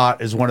fucking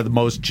Pot is one of the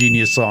most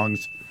genius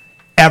songs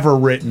ever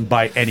written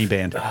by any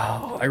band.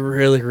 I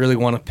really, really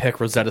want to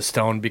pick Rosetta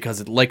Stone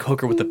because, like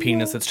Hooker with the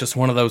Penis, it's just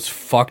one of those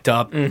fucked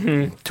up,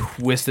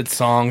 twisted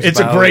songs. It's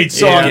a about great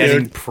song,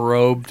 getting dude.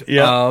 probed.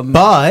 Yeah.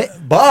 But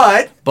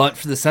But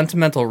for the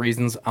sentimental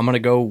reasons, I'm gonna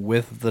go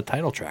with the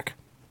title track.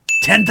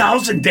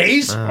 10,000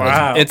 Days?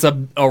 Wow. It's a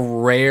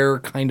rare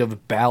kind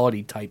of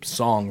ballady type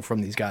song from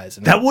these guys.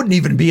 And That wouldn't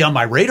even be on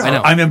my radar. I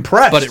know. I'm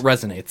impressed. but it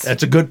resonates.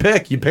 That's a good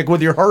pick. You pick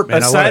with your heart, man. I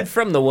love Aside it.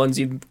 from the ones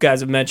you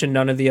guys have mentioned,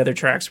 none of the other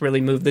tracks really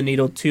move the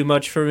needle too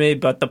much for me.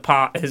 But the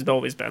Pot has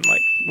always been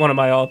like one of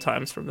my all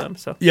times from them.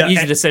 So Yeah, easy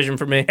and- decision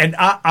for me. And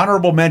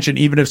honorable mention,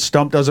 even if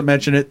Stump doesn't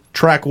mention it,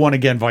 track 1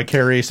 again,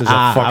 Vicarious is a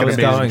fucking I was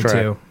amazing going track.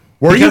 to.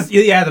 Were Because, you?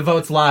 Yeah, the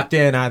vote's locked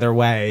in either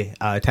way.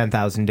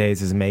 10,000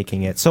 Days is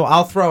making it. So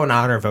I'll throw an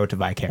honor vote to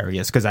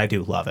Vicarious because I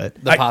do love it.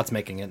 the Pot's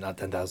making it, not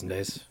 10,000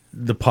 Days.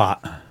 The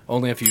Pot.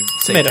 Only if you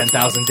say Made up.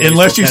 10,000 days.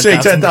 Unless will you say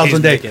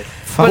 10,000 make days. it.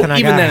 Fucking, But I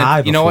even got then, high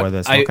you know before what?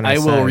 this. What can I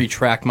will say?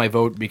 retract my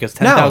vote because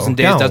 10,000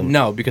 days don't. doesn't.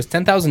 No, because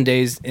 10,000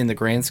 days in the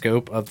grand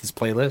scope of this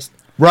playlist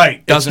Right.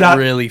 It's doesn't not-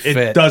 really fit.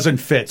 It doesn't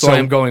fit. So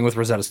I'm going with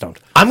Rosetta Stone.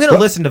 I'm going to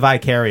listen to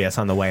Vicarious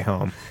on the way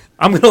home.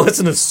 I'm going to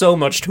listen to so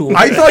much Tool.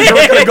 I thought you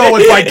were going to go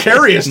with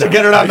Vicarious to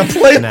get it on the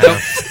playlist.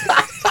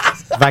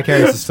 No.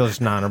 Vicarious is still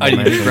just an honorable I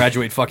didn't even mention.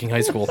 graduate fucking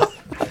high school.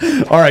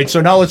 All right,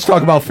 so now let's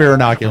talk about Fair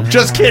Inoculum.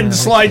 Just kidding,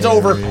 slides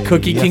over.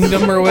 Cookie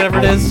Kingdom or whatever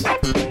it is.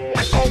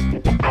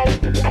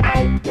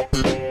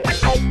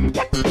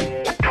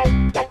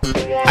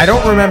 I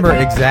don't remember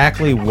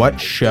exactly what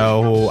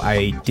show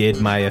I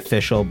did my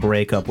official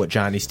breakup with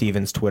Johnny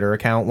Stevens' Twitter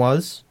account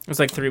was. It was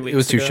like 3 weeks It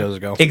was 2 ago. shows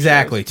ago.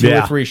 Exactly, 2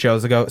 Yeah. or 3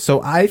 shows ago.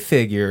 So I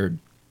figured,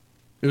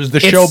 It was the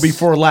It's- show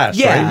before last,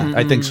 Yeah. right?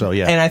 I think so,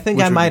 yeah. and I think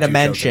Which I would be might have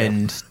 2 shows ago.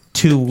 mentioned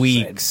 2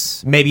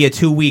 weeks, maybe a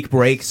 2-week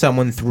break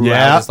someone threw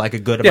Yeah. out as like a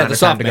good Yeah, amount the of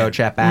time soft to go band.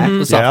 chat back.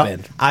 The soft Yeah.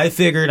 band. I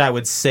figured I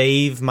would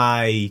save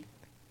my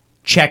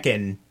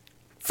check-in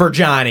for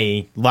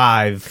Johnny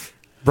live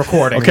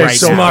recording Okay, right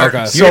so now. Mark,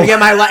 Okay. You're gonna get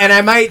my and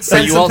I might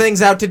send you some also-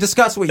 things out to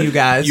discuss with you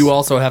guys. You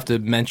also have to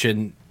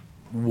mention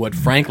what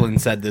Franklin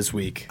said this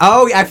week.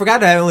 Oh, yeah, I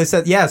forgot. I only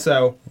said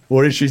So,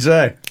 What did she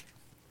say?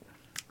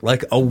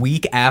 like a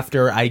week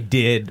after I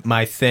did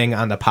my thing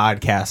on the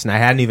podcast, and I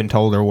hadn't even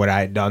told her what I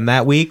had done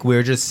that week. We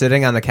were just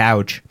sitting on the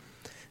couch,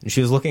 and she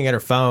was looking at her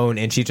phone,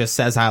 and she just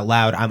says out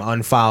loud, "I'm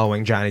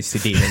unfollowing Johnny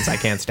Stevens. I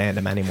can't stand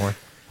him anymore."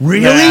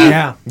 Really?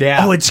 Yeah.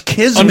 Oh, it's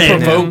Kismet.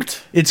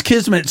 Unprovoked. It's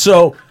Kismet.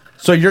 So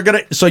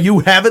you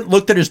haven't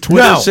looked at his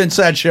Twitter No. since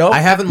that show? I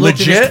haven't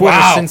looked at his Legit? Twitter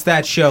Wow. since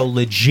that show.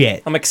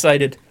 Legit. I'm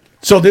excited.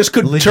 So this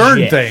could Legit.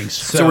 turn things.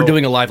 So we're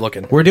doing a live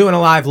looking. We're doing a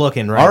live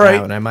looking right All right.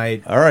 now, and I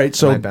might. All right,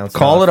 so might bounce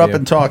call off it up you.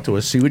 and talk to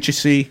us. See what you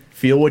see.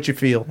 Feel what you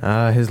feel.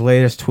 His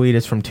latest tweet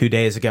is from 2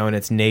 days ago, and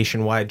it's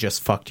nationwide.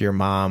 Just fucked your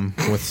mom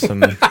with some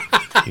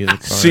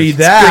music. See bars.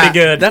 that? Pretty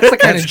good. That's the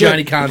kind of Good.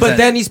 Johnny content. But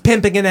then he's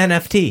pimping an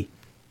NFT.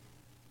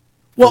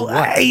 Well,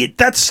 hey,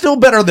 that's still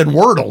better than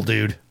Wordle,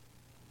 dude.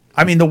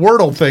 I mean, the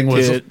Wordle thing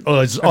was Dude,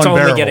 was It's unbearable.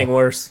 only getting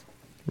worse.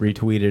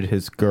 Retweeted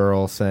his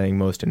girl saying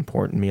most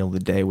important meal of the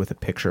day with a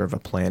picture of a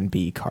Plan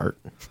B cart.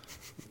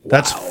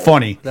 That's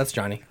funny. that's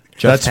Johnny.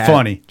 That's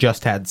funny.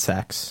 Just had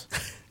sex.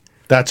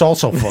 That's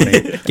also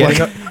funny.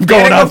 Getting I'm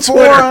going a on 4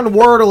 Twitter. on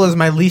Wordle is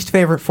my least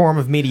favorite form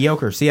of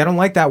mediocre. See, I don't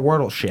like that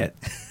Wordle shit.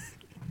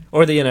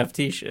 Or the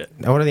NFT shit.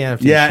 What are the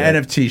NFT Yeah, shit?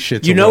 NFT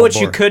shit's You a know little what you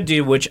boring. could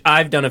do, which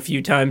I've done a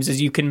few times,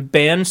 is you can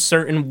ban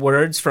certain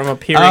words from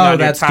appearing Oh, on your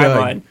that's good.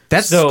 timeline.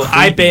 That's so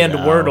I creepy, banned though.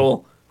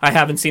 Wordle. I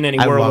haven't seen any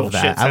I Wordle love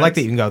that. shit. I like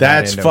that you can go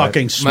That's that into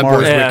fucking it. smart.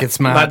 boy's Yeah, wicked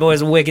smart. My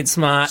boy's wicked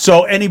smart.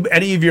 So any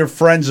of your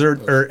friends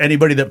or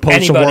anybody that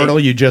posts Anybody. a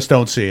Wordle, you just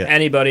don't see it.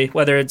 Anybody,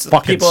 whether it's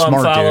Fucking people I'm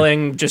smart, dude.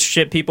 following, just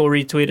shit people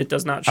retweet, it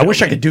does not show I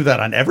wish I me. could do that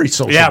on every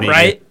social Yeah, media.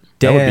 right?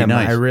 That would be Damn,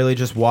 nice. I really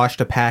just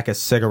washed a pack of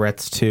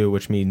cigarettes too,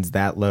 which means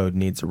that load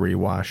needs a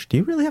rewash. Do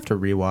you really have to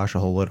rewash a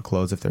whole load of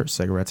clothes if there's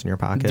cigarettes in your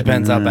pocket?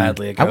 Depends how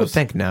badly it goes. I would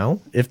think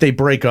no. If they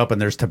break up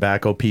and there's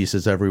tobacco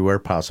pieces everywhere,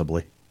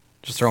 possibly.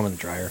 Just throw them in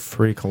the dryer.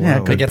 Free cologne. Yeah,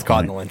 It good gets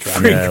caught in the point. lynch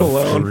Free wrap.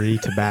 cologne. Free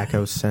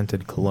tobacco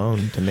scented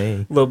cologne to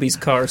me. Loby's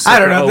car. I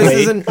don't know. Super This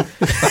 08. isn't.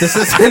 This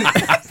isn't.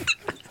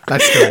 I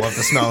still love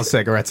the smell of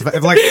cigarettes.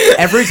 If, like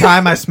every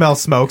time I smell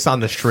smokes on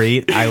the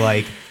street, I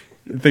like.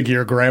 Think of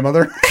your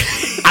grandmother?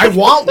 I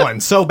want one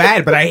so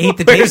bad, but I hate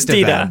the Where's taste of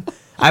Dita? them.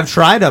 I've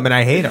tried them and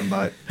I hate them,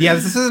 but yeah,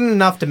 this isn't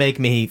enough to make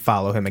me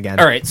follow him again.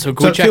 All right, so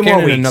can we 2 check in more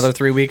in weeks. another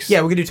 3 weeks?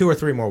 Yeah, we can do 2 or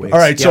 3 more weeks. All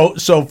right, Yep.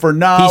 so for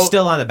now, he's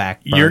still on the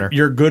back burner.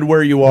 you're good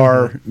where you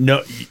are.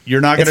 No, you're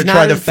not going It's to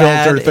try the as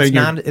bad- filter thing.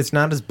 It's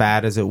not as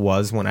bad as it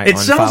was when I. It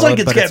sounds like unfollowed,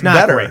 it's but getting not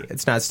better. Great.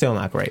 It's not still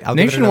not great. I'll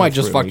give it Nationwide another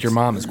just 3 fucked weeks. your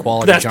mom is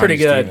quality. That's Johnny pretty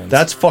good. Stevens.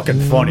 That's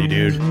fucking funny,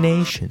 dude.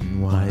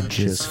 Nationwide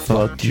just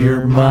fucked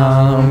your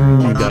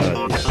mom. You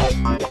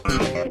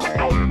gotta-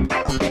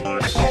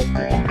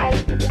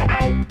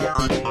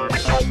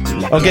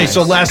 Okay,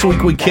 so last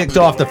week we kicked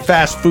off the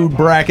fast food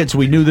brackets.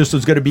 We knew this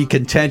was going to be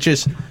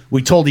contentious.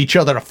 We told each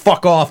other to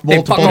fuck off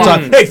multiple fuck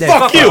times. off. Hey, Hey,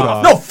 fuck fuck you!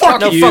 off. No,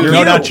 fuck No, you! fuck No,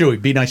 you. not Chewy.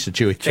 Be nice to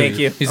Chewy. Thank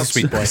you. He's a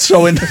sweet boy.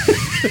 So in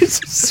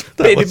that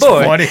Baby was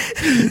boy. funny.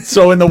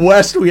 So in the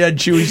West, we had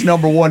Chewy's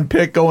number 1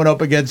 pick going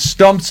up against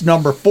Stump's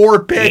number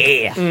 4 pick.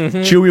 Yeah.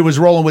 Chewy was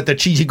rolling with the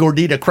cheesy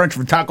gordita crunch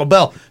from Taco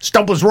Bell.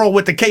 Stump was rolling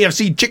with the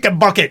KFC chicken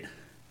bucket.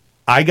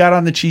 I got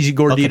on the cheesy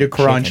gordita Bucket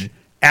crunch chicken.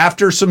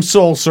 after some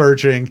soul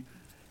searching,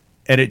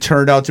 and it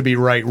turned out to be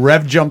right.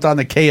 Rev jumped on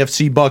the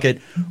KFC bucket.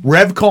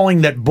 Rev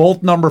calling that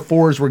both number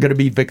 4s were going to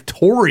be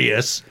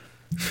victorious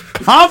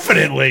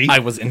confidently. I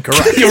was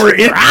incorrect. You were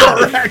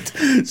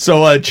incorrect.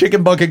 So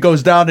chicken bucket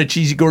goes down to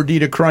cheesy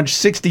gordita crunch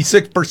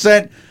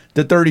 66%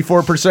 to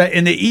 34%.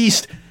 In the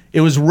East,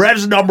 it was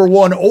Rev's number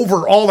 1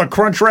 over all the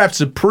Crunchwrap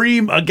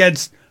Supreme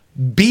against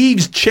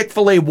Beeves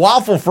Chick-fil-A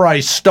waffle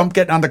fries. Stump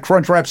getting on the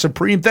Crunchwrap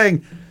Supreme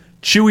thing.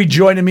 Chewy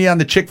joining me on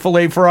the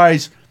Chick-fil-A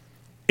fries.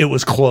 It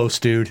was close,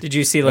 dude. Did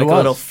you see like a was.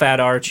 little fat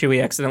R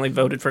Chewy accidentally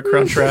voted for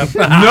Crunchwrap?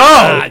 No,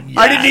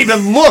 I didn't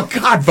even look.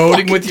 God,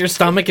 Voting fuck. with your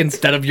stomach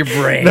instead of your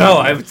brain. No,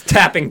 I was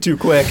tapping too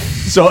quick.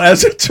 So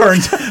as it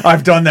turns,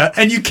 I've done that,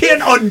 and you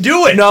can't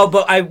undo it. No,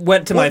 but I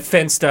went to my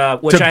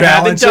Finsta, which To I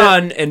haven't balance it?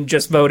 done, and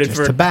just voted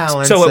for to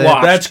balance so it it.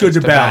 walked. That's good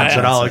to to balance it.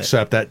 balance I'll it.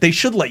 accept that. They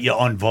should let you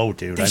unvote,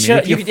 dude. I mean, should.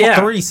 if you- You- yeah.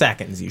 3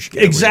 seconds, you should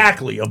get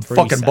exactly a fucking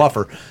seconds.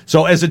 buffer.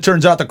 So as it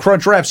turns out, the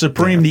Crunchwrap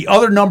Supreme, the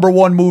other number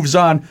one, moves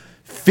on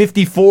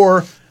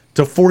 54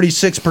 to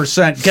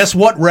 46%. Guess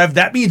what, Rev?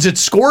 That means it's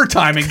score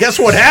time. And guess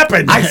what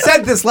happened? I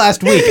said this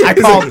last week. I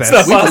called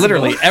this. We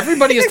literally,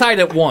 everybody is tied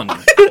at 1.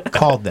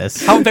 Called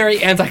this. How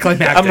very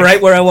anticlimactic. I'm right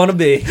where I want to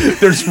be.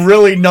 There's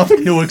really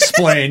nothing to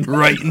explain.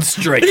 Right and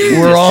straight.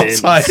 We're all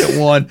tied at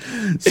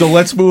 1. So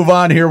let's move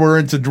on here. We're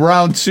into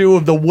round 2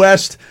 of the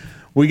West.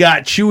 We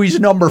got Chewy's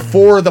number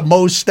 4, the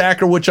Moe's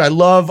Stacker, which I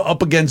love,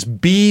 up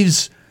against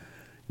Beeves'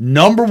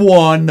 number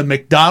 1, the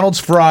McDonald's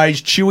fries.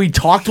 Chewy,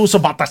 talk to us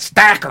about the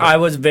Stacker. I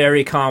was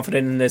very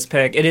confident in this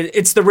pick.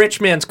 It's the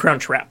rich man's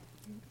Crunchwrap.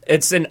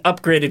 It's an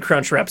upgraded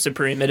Crunchwrap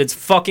Supreme, and it's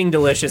fucking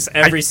delicious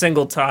every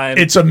single time.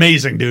 It's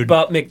amazing, dude.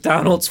 But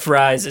McDonald's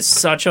fries is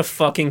such a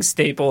fucking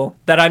staple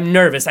that I'm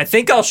nervous. I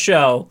think I'll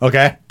show,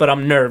 Okay. but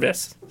I'm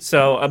nervous.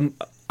 So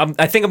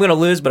I think I'm going to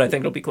lose, but I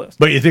think it'll be close.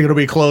 But you think it'll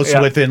be close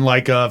Yeah. within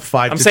like 5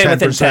 I'm to saying 10%?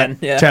 within 10,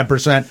 yeah.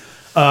 10%.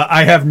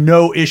 I have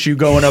no issue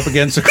going up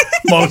against the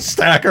Moe's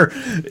Stacker,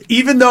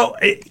 even though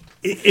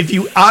if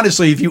you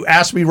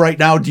ask me right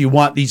now, do you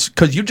want these?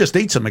 Because you just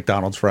ate some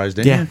McDonald's fries,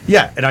 didn't Yeah. you?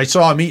 Yeah, and I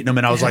saw him eating them,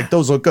 and I was like,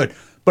 those look good.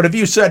 But if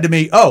you said to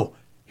me, oh,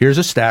 here's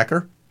a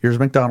Stacker, here's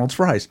McDonald's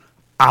fries,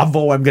 I'm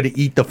going to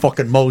eat the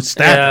fucking Moe's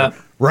Stacker,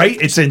 Yeah. right?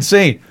 It's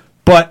insane.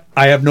 But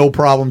I have no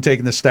problem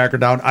taking the Stacker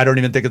down. I don't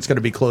even think it's going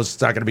to be close.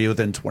 It's not going to be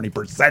within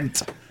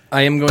 20%.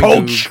 I am going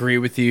Coach. to agree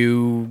with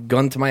you.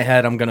 Gun to my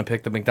head, I'm going to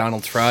pick the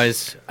McDonald's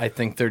fries. I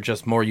think they're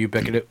just more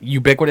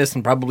ubiquitous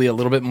and probably a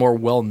little bit more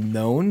well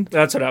known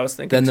That's what I was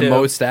thinking than the too.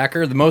 Moe's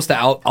Stacker.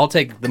 I'll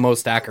take the Moe's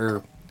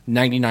Stacker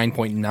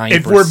 99.9%.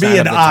 If we're being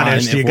of the time,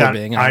 honest, if you we're got.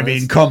 being I honest.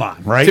 mean, come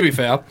on, right? To be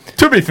fair,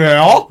 To be fair,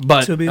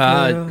 but To be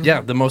fair. yeah,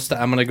 I'm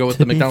going to go with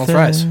the McDonald's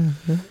fries.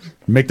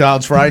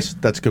 McDonald's fries.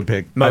 That's a good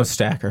pick. Moe's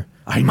Stacker.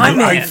 I My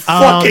knew, I man.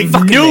 fucking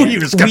knew he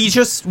was.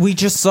 We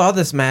just saw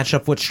this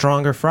matchup with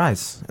stronger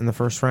fries in the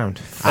first round.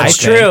 That's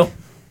true.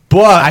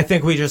 But I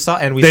think we just saw,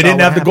 and we they saw didn't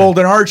what have the happened.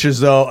 golden arches,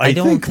 though. I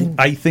don't think. think-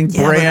 I think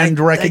Yeah, but brand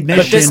I-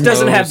 recognition. But this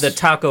doesn't have Moe's. the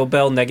Taco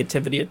Bell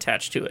negativity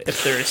attached to it,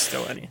 if there is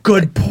still any.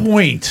 Good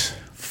point.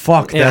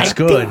 Fuck, Yeah. that's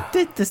good.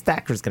 The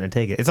Stacker's going to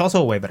take it. It's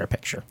also a way better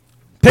picture.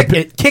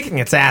 Kicking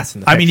its ass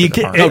in the I mean, you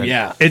picture's can't. the part.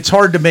 yeah. It's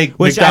hard to make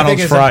Which I think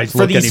McDonald's is fries for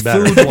look these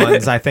any better. food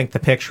ones. I think the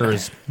picture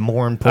is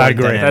more important. I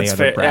agree. Than any That's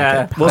other fair.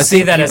 bracket. We'll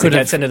see that you as it could've-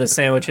 gets into the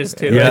sandwiches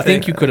too. Yeah. I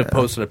think you could have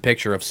posted a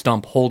picture of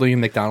Stump holding a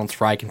McDonald's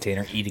fry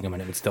container, eating them,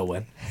 and it would still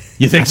win.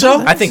 You think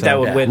so? I think that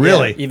would win.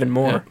 Really? Yeah, even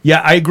more.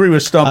 Yeah, I agree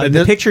with Stump. And The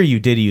this, picture you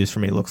did use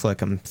for me looks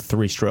like I'm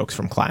 3 strokes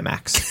from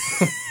climax.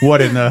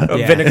 what in the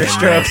Yeah. Vinegar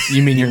strokes.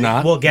 You mean you're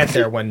not? We'll get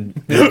there when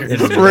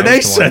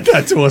Renee sent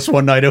that to us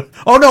one night.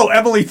 Oh no,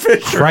 Emily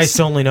Fisher. Christ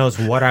only knows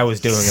what I was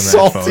doing in that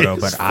Salty photo,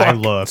 as but fuck. I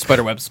look.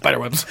 Spiderwebs.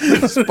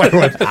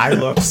 I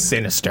look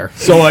sinister.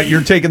 So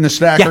you're taking the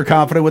Stacker, Yeah.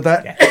 confident with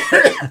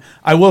that?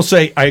 I will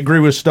say I agree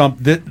with Stump.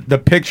 The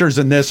pictures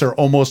in this are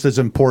almost as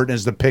important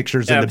as the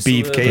pictures in the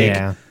Absolutely. beefcake.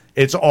 Yeah.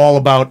 It's all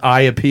about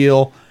eye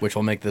appeal. Which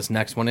will make this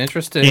next one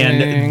interesting.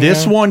 And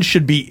this one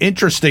should be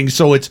interesting.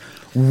 So it's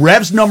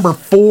Rev's number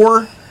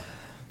 4,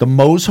 the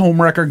Moe's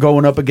Homewrecker,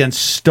 going up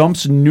against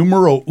Stump's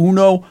numero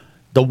uno,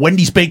 the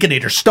Wendy's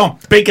Baconator.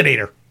 Stump,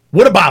 Baconator.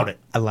 What about it?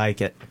 I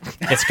like it.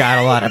 It's got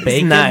a lot of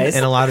bacon nice.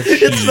 and a lot of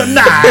cheese.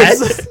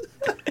 Nice.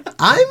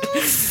 I'm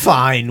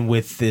fine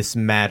with this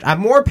match. I'm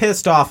more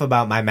pissed off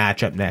about my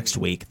matchup next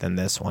week than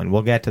this one.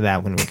 We'll get to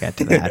that when we get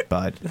to that,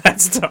 but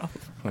That's tough.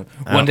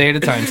 one day at a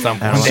time,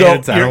 Stump. I One don't, day So at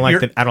a time.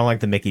 you're- I don't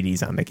like the Mickey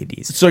D's on Mickey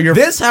D's. So you're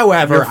this,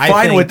 however, you're I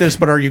fine think, with this,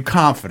 but are you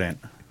confident?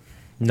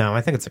 No,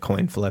 I think it's a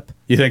coin flip.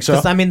 You think so?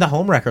 'Cause, I mean, the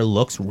Homewrecker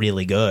looks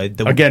really good.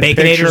 The Again,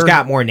 Baconator's picture-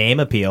 got more name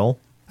appeal.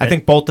 I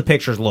think both the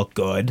pictures look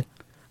good.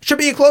 Should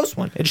be a close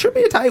one. It should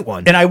be a tight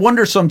one. And I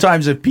wonder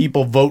sometimes if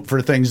people vote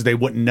for things they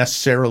wouldn't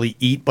necessarily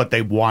eat, but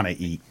they want to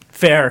eat.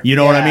 Fair. You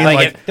know what I mean?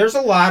 Like, There's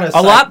a lot of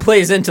a lot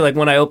plays into like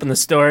when I open the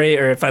story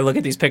or if I look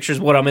at these pictures,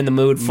 what I'm in the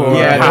mood for.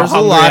 Yeah, how there's a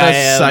hungry lot I of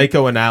am.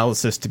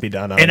 psychoanalysis to be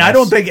done on And this. I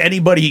don't think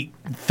anybody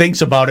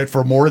thinks about it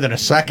for more than a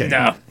second.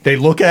 No. They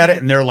look at it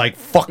and they're like,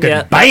 fucking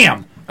Yeah.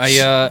 bam.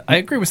 I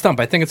agree with Stump.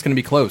 I think it's going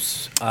to be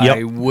close. Yep.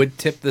 I would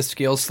tip the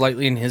scales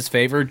slightly in his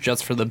favor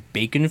just for the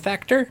bacon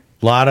factor.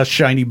 A lot of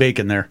shiny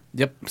bacon there.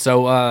 Yep.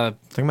 So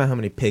Think about how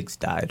many pigs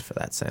died for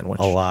that sandwich.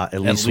 A lot.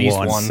 At least, least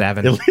one. one.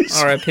 7. At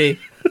least. R.I.P.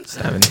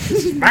 7.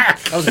 that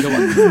was a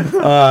good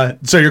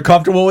one. So you're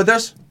comfortable with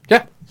this?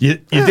 Yeah. You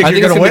think I you're think it's going to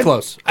going to win? be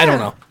close. I don't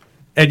know.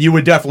 And you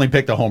would definitely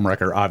pick the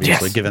Homewrecker,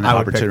 obviously, Yes. given the I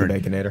would pick the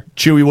opportunity. Baconator.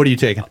 Chewy, what are you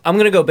taking? I'm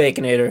gonna go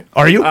Baconator.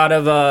 Are you? Out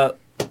of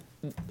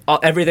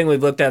everything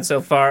we've looked at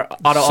so far,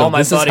 out of So all my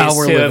this is how buddies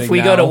we're too, if living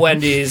we go to now.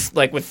 Wendy's,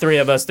 like with 3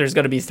 of us, there's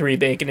going to be 3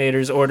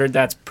 Baconators ordered.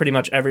 That's pretty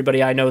much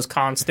everybody I know is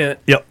constant.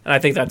 Yep. And I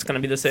think that's going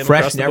to be the same Fresh,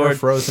 across the never board.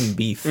 frozen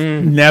beef.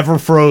 Never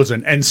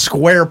frozen. And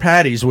square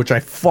patties, which I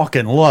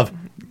fucking love.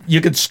 You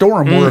could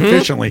store them more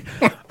efficiently.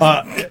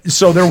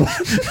 So there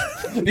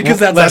Because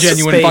that's Less a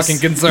genuine space. fucking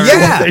concern.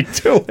 Yeah. they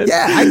do it.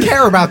 Yeah, I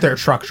care about their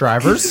truck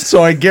drivers.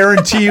 So I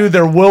guarantee you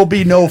there will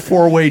be no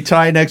 4-way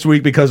tie next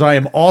week because I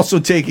am also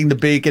taking the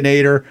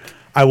Baconator.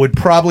 I would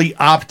probably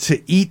opt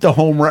to eat the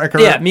home wrecker.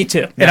 Yeah, me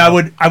too. And I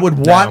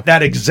would want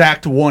that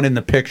exact one in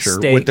the picture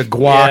Steak. with the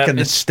guac Yeah, and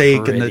the it's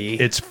steak pretty.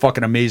 it's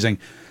fucking amazing.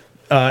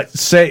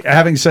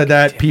 Having said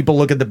that, people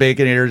look at the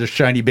Baconator as a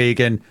shiny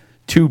bacon.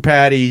 2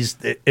 patties.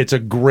 It's a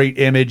great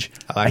image.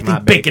 I like I my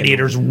think bacon.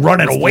 Baconator's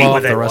running away Blow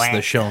with off it. the rest of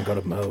the show and go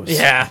to Moe's.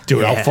 Yeah.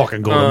 Dude, I'll Yeah.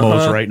 fucking go to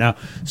Moe's right now.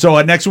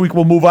 So next week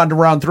we'll move on to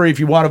round 3. If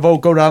you want to vote,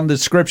 go down in the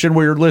description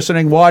where you're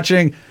listening,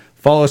 watching.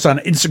 Follow us on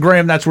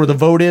Instagram. That's where the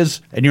vote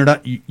is. And you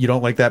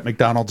don't like that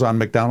McDonald's on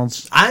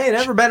McDonald's? I ain't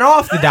ever been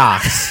off the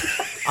docks.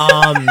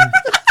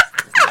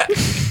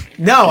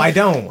 No, I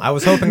don't. I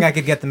was hoping I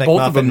could get the McMuffin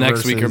Both of them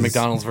next week are versus-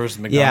 McDonald's versus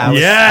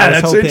McDonald's. Yeah, Yeah,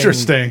 I was that's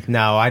interesting.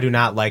 No, I do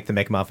not like the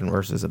McMuffin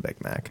versus a Big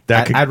Mac.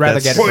 That could- I'd rather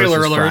that's- get it Spoiler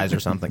versus alert. fries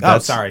or something.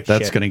 That's- sorry.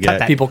 that's shit. gonna Cut get-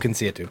 that. People can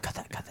see it too. Cut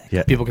that.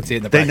 Yeah. People can see it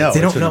in the They brackets.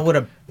 know. They It's don't know what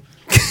a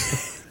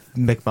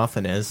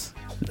McMuffin is.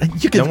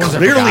 You can No one's ever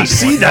clearly gotten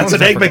see one. that's No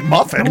an Egg one's ever-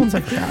 McMuffin. No one's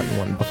ever gotten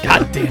one before.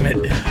 God damn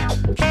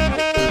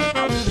it.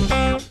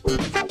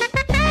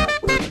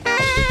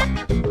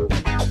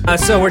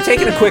 So we're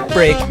taking a quick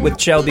break with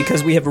Chell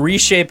because we have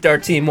reshaped our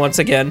team once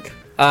again.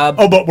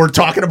 Oh, but we're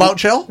talking about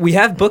Chell? We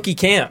have Bookie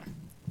Cam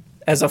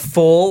as a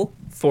full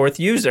 4th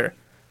user,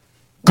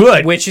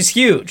 Good. which is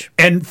huge.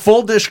 And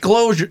full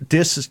disclosure.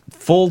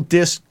 Full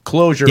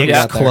disclosure.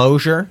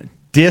 Disclosure.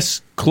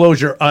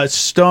 Disclosure.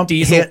 Stump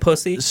Diesel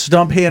pussy?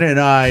 Stump Hannah and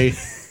I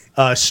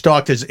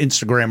stalked his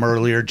Instagram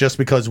earlier just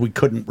because we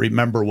couldn't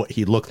remember what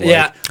he looked like.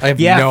 Yeah. I have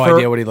Yeah, no for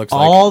idea what he looks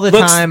like. All the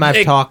Looks time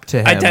I've talked to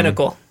him.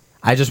 Identical.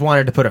 I just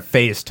wanted to put a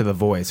face to the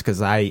voice because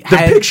The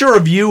picture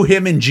of you,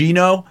 him, and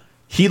Gino,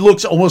 he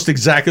looks almost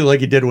exactly like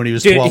he did when he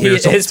was Dude, 12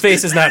 years old. his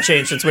face has not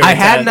changed since we were I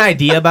had 10. an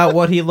idea about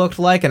what he looked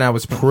like, and I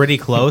was pretty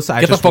close.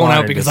 I Get the just phone out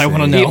wanted because to I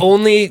wanna see. know. The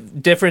only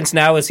difference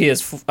now is he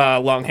has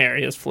long hair.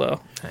 He has flow.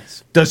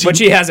 Does Which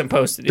he hasn't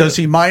posted yet. Does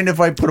he mind if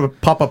I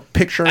pop a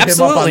picture of him up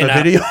on Absolutely the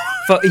not.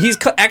 video? He's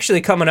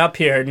actually coming up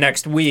here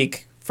next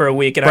week for a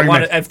week, and Bring I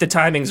him want in. if the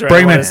timing's right, Bring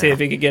I him want in. to see if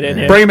he could get in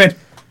here. Bring him in.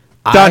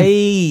 Done.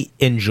 I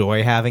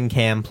enjoy having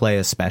Cam play,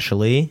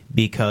 especially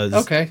because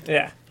Okay.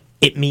 Yeah.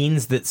 it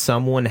means that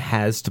someone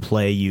has to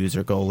play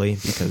user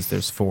goalie because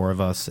there's 4 of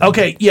us. and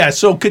Okay, yeah,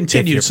 so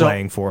continue. If you're So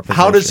playing 4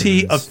 how does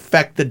he positions.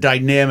 affect the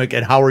dynamic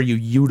and how are you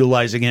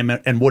utilizing him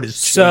and what has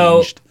So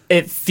changed?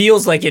 it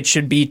feels like it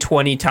should be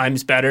 20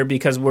 times better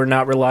because we're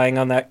not relying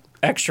on that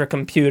extra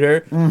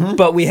computer. Mm-hmm.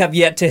 But we have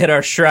yet to hit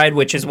our stride,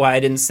 which is why I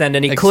didn't send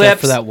any Except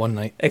clips. for that one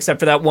night. Except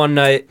for that one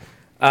night.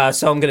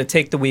 So I'm going to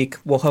take the week.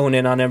 We'll hone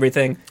in on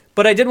everything.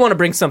 But I did want to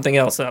bring something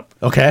else up.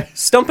 Okay.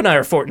 Stump and I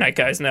are Fortnite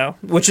guys now,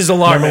 which is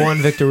Number alarming. 1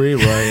 victory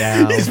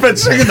royale. He's been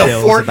singing the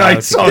Bill's Fortnite about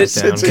to song get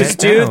since down. his- Get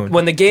Dude, down.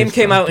 when the game Get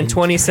came out in down.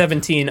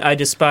 2017, I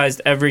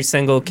despised every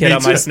single kid Me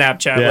on my too.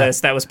 Snapchat Yeah.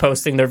 list that was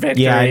posting their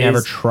victories. Yeah, I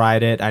never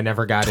tried it. I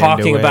never got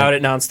talking into about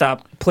it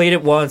nonstop. Played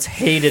it once,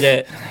 hated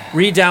it,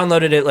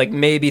 re-downloaded it like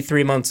maybe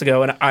 3 months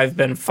ago, and I've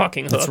been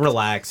fucking hooked. It's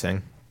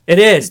relaxing. It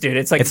is, dude.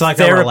 It's like It's like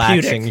a therapeutic.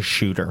 relaxing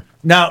shooter.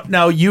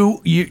 Now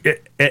you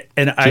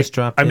and Just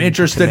dropped I'm in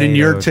interested in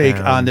your tomatoes take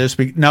now. on this.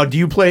 Now, do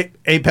you play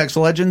Apex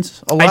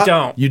Legends a lot?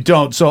 don't. You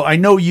don't. So I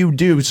know you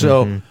do.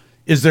 So Mm-hmm.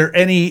 is there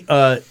any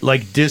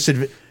like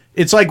disadvantage?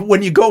 It's like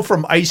when you go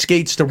from ice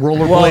skates to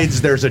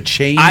rollerblades, there's a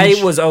change.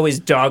 I was always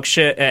dog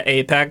shit at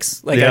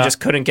Apex. Like Yeah. I just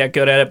couldn't get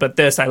good at it. But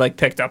this, I like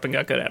picked up and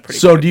got good at pretty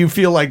So quick. do you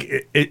feel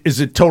like is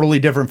it totally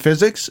different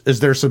physics? Is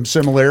there some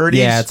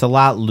similarities? Yeah, it's a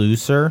lot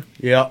looser.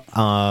 yeah.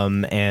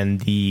 And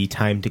the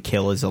time to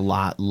kill is a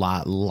lot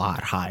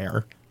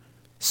higher.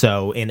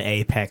 So in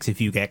Apex, if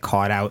you get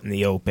caught out in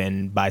the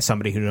open by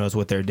somebody who knows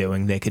what they're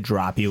doing, they could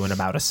drop you in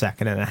about a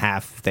second and a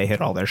half if they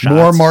hit all their shots.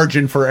 More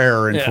margin for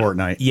error in Yeah.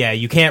 Fortnite. Yeah,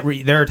 you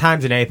can't. There are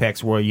times in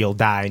Apex where you'll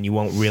die and you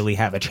won't really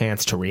have a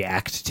chance to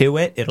react to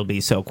it. It'll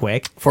be so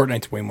quick.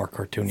 Fortnite's way more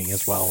cartoony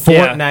as well.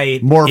 Yeah.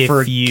 Fortnite, More if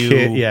for you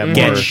kid- yeah,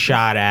 get more-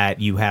 shot at,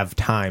 you have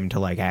time to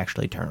like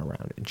actually turn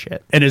around and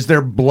shit. And is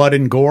there blood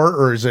and gore,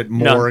 or is it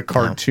more None.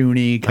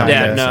 cartoony kind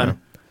Yeah, of?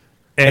 none.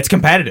 It's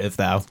competitive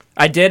though.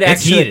 I did It's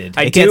actually. heated.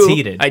 I It do, gets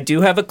heated. I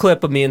do have a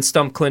clip of me and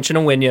Stump clinching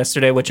a win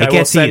yesterday, which It I will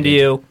gets send to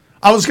heated. you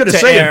I was going to to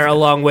say, air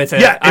along with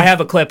it. Yeah, I if-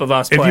 have a clip of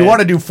us if playing. you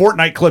want to do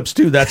Fortnite clips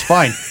too, that's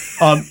fine.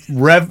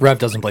 Rev, Rev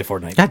doesn't play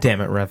Fortnite. God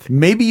damn it, Rev.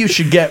 maybe you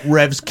should get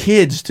Rev's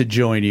kids to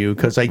join you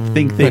because I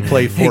think they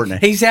play Fortnite.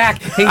 Hey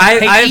Zach. Hey,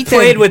 I've Ethan.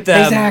 played with Hey,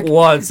 them Zach.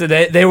 once, and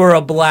they were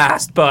a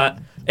blast, but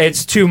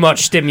it's too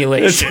much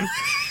stimulation.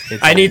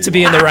 I need to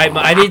be in the right.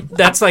 I need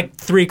that's like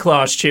 3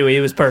 claws, Chewy.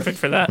 He was perfect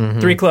for that.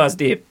 3 claws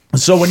deep.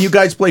 So when you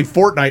guys play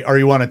Fortnite, are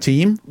you on a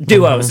team?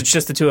 Duos. It's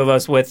just the two of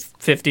us with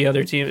 50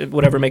 other teams,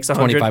 whatever makes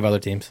 100. 25 other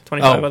teams.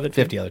 25 other teams.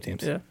 50 other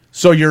teams. Yeah.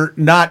 So you're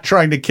not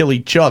trying to kill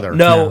each other.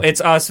 No, it's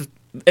us.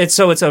 It's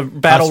a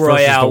battle Us versus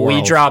royale. the We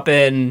world. drop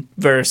in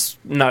versus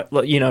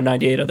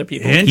 98 other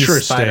people. Interesting.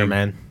 He's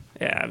Spider-Man.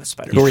 Yeah, I have a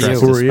spider. Who are you?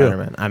 Dressed Who as are you?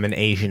 Spider-Man. I'm an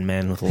Asian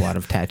man with a lot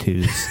of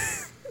tattoos.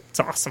 It's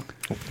awesome.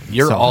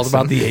 You're It's all awesome.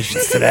 about the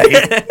Asians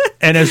today.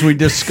 And as we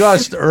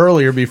discussed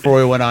earlier before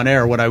we went on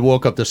air, when I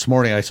woke up this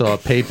morning, I saw a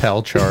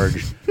PayPal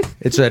charge.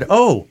 It said,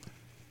 "Oh,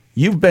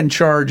 you've been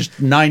charged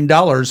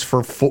 $9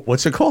 for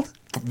what's it called?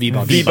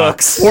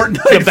 V-Bucks.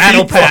 Fortnite The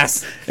battle V-Bucks."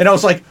 pass. And I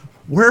was like,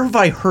 "Where have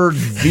I heard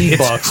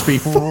V-Bucks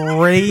before?"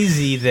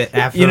 Crazy that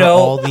after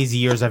all these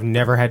years, I've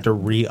never had to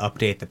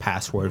re-update the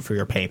password for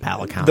your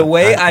PayPal account. The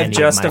way on I've any of my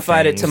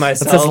justified it to things.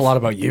 myself That says a lot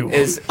about you.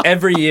 is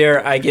every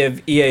year I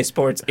give EA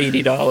Sports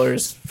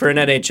 $80 for an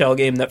NHL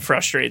game that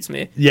frustrates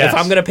me. Yes. If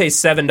I'm going to pay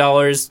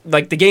 $7,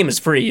 like the game is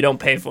free, you don't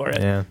pay for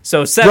it. Yeah.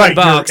 So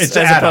 $7 It's as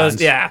add-ons.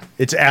 opposed, yeah.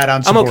 It's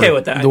add-ons. I'm okay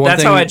with that. The one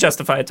That's thing- how I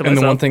justify it to And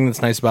myself. the one thing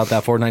that's nice about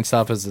that Fortnite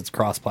stuff is it's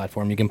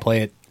cross-platform. You can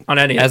play it on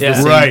any as the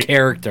same Right.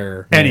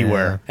 character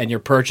Anywhere. and your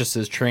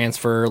purchases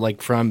transfer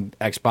like from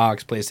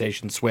Xbox,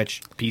 PlayStation,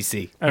 Switch,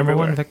 PC. Number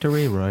one everywhere.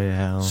 victory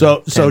royale.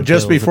 So 10 just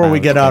kills, before we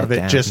about get to out of it,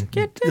 down. just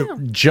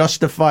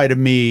justify to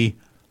me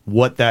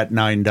what that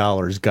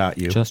 $9 got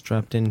you. just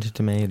dropped into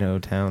Tomato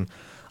Town.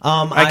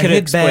 I could had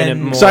explain it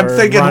been- more. So I'm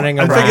thinking of running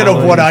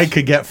what around. I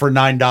could get for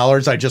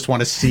 $9. I just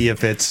want to see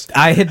if it's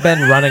I had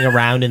been running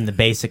around in the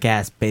basic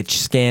ass bitch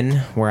skin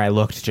where I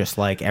looked just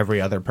like every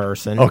other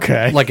person.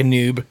 okay. Like a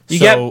noob. You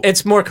So- get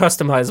it's more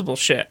customizable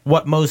shit.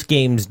 What most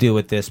games do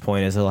at this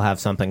point is they'll have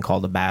something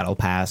called a battle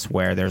pass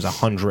where there's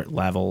 100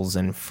 levels,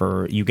 and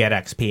for you get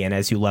XP, and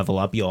as you level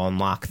up you'll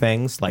unlock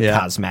things like Yeah.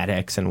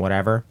 cosmetics and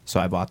whatever. So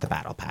I bought the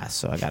battle pass,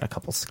 so I got a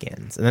couple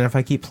skins, and then if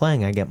I keep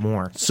playing I get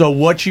more. So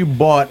what you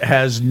bought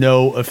has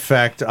no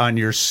effect on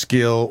your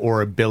skill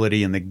or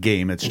ability in the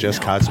game. It's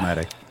just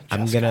cosmetic.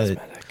 I'm gonna just,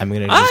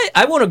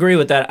 I won't agree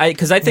with that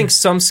because I think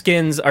some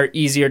skins are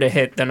easier to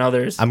hit than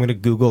others. I'm gonna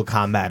Google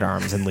combat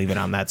arms and leave it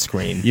on that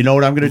screen. You know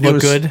what I'm going to do?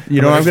 Look good.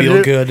 You know what I'm going Feel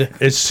to do? good.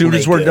 As soon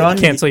as Play we're good. done,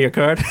 Cancel your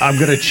card. I'm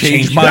going to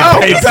change Change my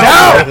my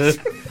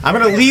PayPal. I'm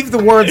gonna leave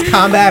the words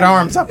combat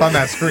arms up on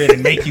that screen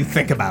and make you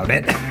think about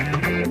it.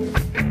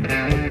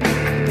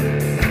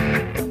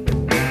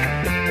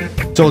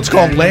 So it's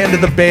called Land of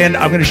the Band.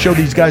 I'm going to show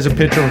these guys a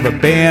picture of a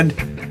band.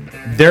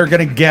 They're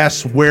going to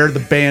guess where the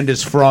band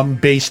is from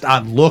based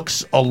on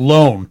looks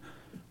alone.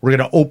 We're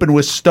going to open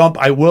with Stump.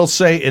 I will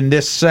say in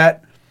this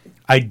set,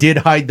 I did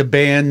hide the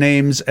band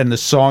names and the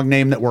song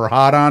name that we're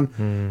hot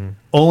on.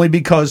 Only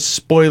because,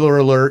 spoiler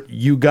alert,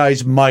 you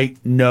guys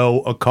might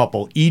know a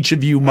couple. Each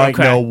of you might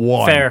Okay, know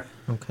one. Fair.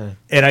 Okay.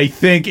 And I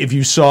think if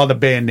you saw the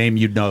band name,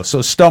 you'd know.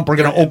 So Stump, we're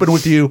going to open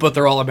with you. But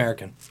they're all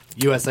American.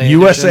 USA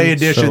USA edition.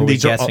 edition. So are we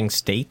These are. guessing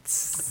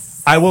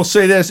states? I will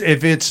say this: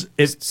 if it's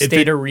if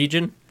State or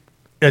region?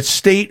 a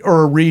state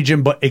or a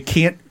region, but it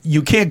can't.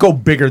 You can't go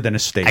bigger than a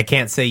state. I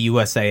can't say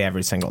USA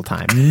every single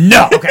time.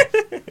 No.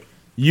 Okay.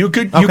 You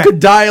could Okay.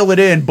 dial it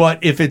in,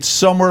 but if it's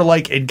somewhere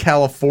like in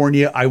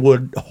California, I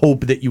would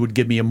hope that you would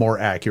give me a more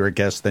accurate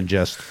guess than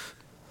just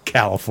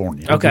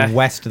California. Okay.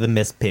 West of the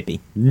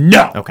Mississippi.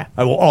 No. Okay.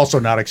 I will also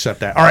not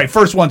accept that. All right,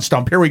 first one,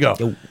 Stump. Here we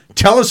go.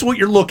 Tell us what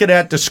you're looking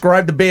at.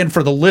 Describe the band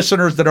for the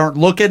listeners that aren't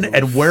looking,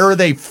 and where are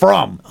they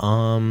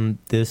from?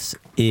 This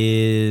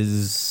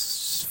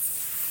is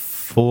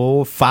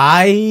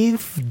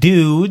 5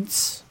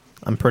 dudes.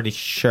 I'm pretty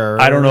sure.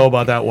 I don't know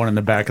about that one in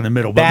the back in the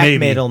middle, but Back maybe.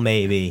 middle,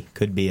 maybe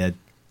could be a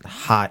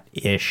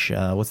hot-ish.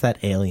 What's that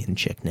alien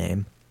chick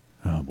name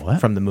What?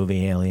 from the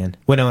movie Alien?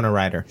 Winona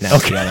Ryder. No,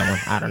 the other one.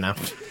 I don't know.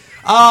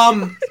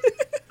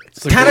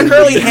 So Kind of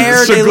curly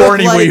hair. They look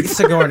Sigourney like Weaver.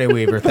 Sigourney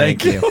Weaver.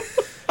 Thank you.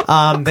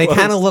 They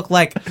kind of look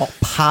like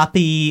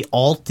poppy,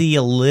 alty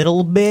a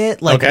little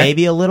bit, like Okay.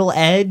 maybe a little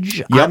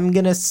edge. I'm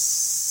gonna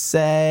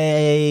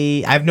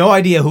say I have no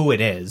idea who it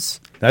is.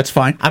 That's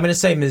fine. I'm gonna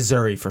say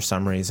Missouri for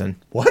some reason.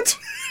 What?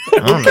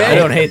 I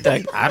don't hate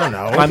that. I don't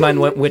know. My mind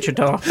went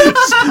Wichita.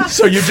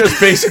 So you just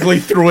basically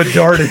threw a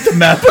dart at the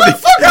map.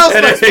 How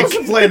am I supposed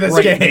to play this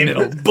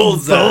game?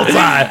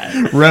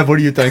 Bullseye. Rev, what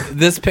do you think?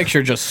 This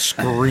picture just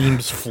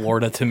screams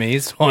Florida to me,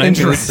 so I'm going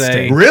to say...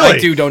 Interesting.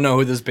 Really? I don't know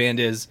who this band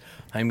is.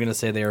 I'm going to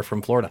say they are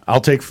from Florida. I'll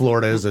take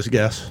Florida as this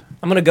guess.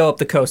 I'm going to go up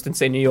the coast and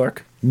say New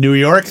York. New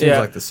York? Yeah.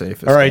 like the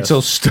safest. All right, guess.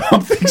 so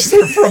Stump thinks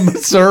they're from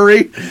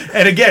Missouri.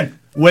 And again,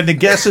 when the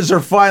guesses are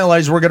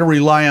finalized, we're going to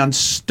rely on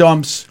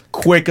Stump's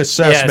quick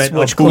assessment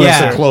which of who is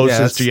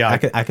closest. the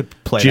closest I could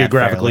play that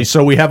geographically. fairly.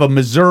 So we have a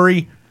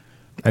Missouri,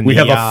 A we New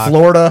have a York.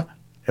 Florida,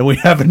 and we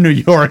have a New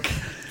York.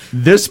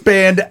 This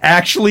band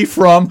actually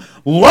from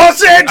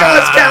Los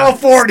Angeles,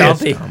 California.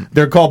 Stumpy.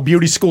 They're called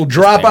Beauty School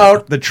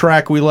Dropout. The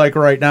track we like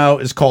right now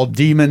is called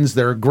Demons.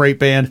 They're a great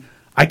band.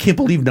 I can't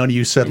believe none of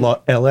you said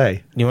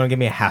L.A. You want to give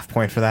me a half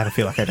point for that? I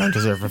feel like I don't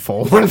deserve a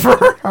full one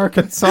for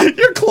Arkansas.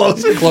 You're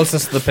closest.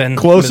 Closest to the pin.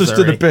 Closest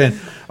to the Missouri. pin.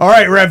 All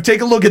right, Rev,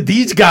 take a look at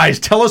these guys.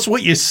 Tell us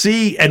what you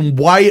see and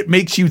why it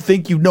makes you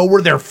think you know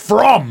where they're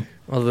from.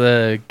 Well,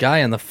 the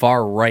guy on the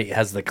far right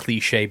has the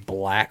cliche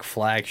Black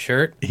Flag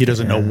shirt. He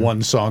doesn't know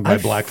one song by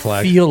Black I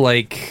Flag. feel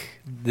like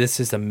this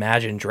is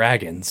Imagine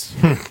Dragons.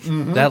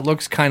 That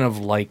looks kind of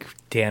like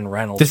Dan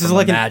Reynolds. This is from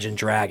like an Imagine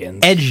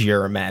Dragons.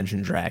 Edgier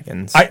Imagine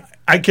Dragons.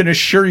 I can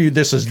assure you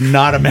this is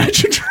not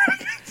Imagine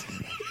Dragons.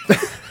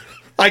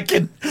 I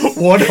can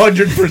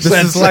 100% this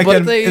is say- like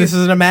But they- this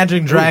is an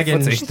Imagine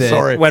Dragons what's it? that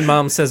Sorry. When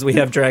mom says we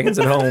have dragons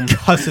at home.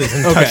 cusses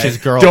and Okay. touches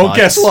girl Don't butts.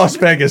 guess Las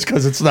Vegas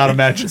because it's not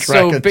Imagine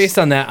Dragons. So based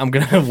on that, I'm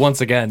gonna once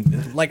again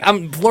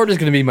Florida's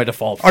gonna be my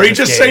default. for Are you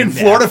this just game.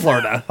 saying Florida? Yeah,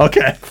 Florida,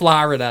 Okay.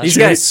 Florida. These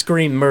guys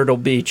scream Myrtle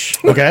Beach.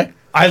 Okay.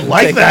 I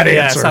like that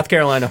Yeah, answer. South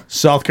Carolina.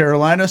 South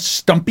Carolina,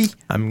 Stumpy.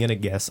 I'm gonna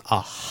guess a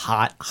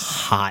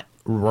hot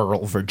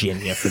rural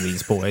Virginia for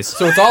these boys.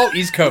 So it's all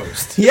East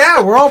Coast.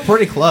 Yeah, we're all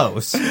pretty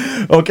close.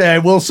 Okay, I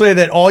will say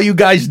that all you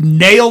guys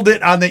nailed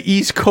it on the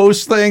East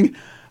Coast thing.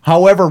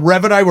 However,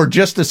 Rev and I were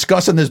just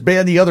discussing this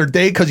band the other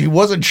day because he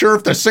wasn't sure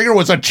if the singer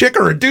was a chick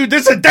or a dude.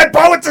 This is Dead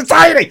Poet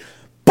Society,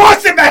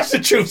 Boston,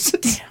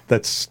 Massachusetts.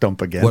 That's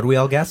Stump again. What do we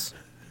all guess?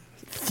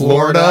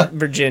 Florida,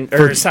 Virginia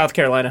or South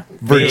Carolina.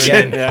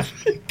 Virginia.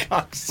 Yeah.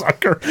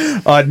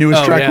 cocksucker.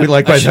 Newest track we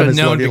like I by should them have is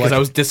known Love You because Like I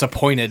was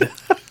disappointed.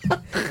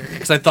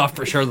 Because I thought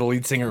for sure the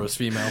lead singer was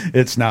female.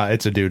 It's not.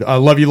 It's a dude. I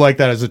Love You Like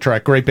That as a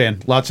track. Great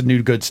band. Lots of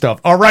new good stuff.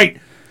 All right.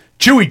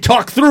 Chewy,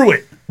 talk through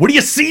it. What do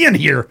you see in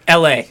here?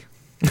 L.A.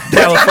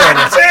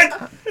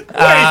 California.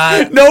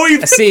 That's it. No,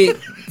 I see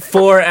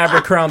 4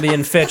 Abercrombie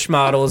and Fitch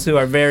models who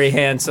are very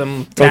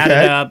handsome, tatted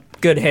Okay. up,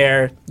 good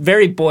hair,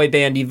 very boy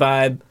bandy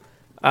vibe.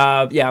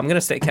 Yeah, I'm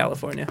gonna say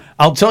California.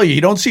 I'll tell you,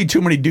 you don't see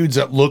too many dudes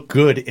that look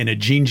good in a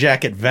jean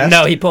jacket vest.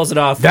 No, he pulls it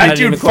off. I that didn't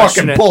dude even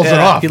question fucking pulls it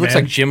Yeah. off. He looks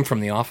man. like Jim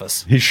from The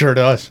Office. He sure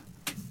does.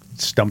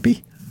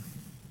 Stumpy.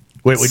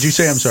 Wait, what'd you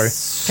say? I'm sorry.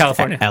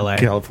 California. LA.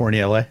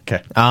 California, LA.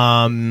 Okay.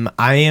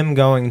 I am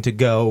going to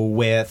go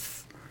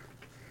with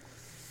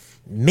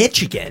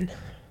Michigan.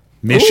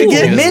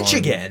 Michigan? Ooh.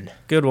 Michigan.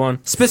 Good one.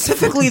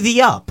 Specifically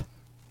the Up.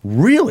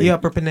 Really? The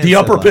Upper Peninsula. The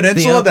Upper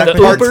Peninsula? The that Upper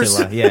part,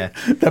 Peninsula, yeah.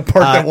 that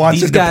part that wants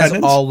These guys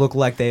independence? all look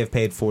like they have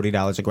paid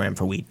 $40 a gram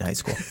for weed in high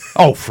school.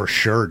 Oh, for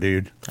sure,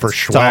 dude. For That's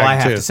swag, all I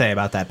have too. to say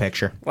about that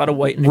picture. A lot of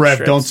white. Rev,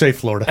 strips. don't say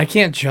Florida. I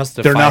can't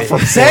justify. They're not from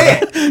Say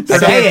Florida. it. I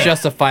Say can't it.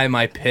 justify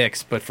my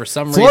picks, but for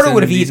some Florida reason,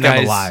 would have these eaten them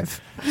guys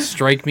alive.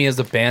 strike me as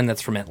a band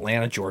that's from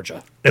Atlanta,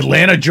 Georgia.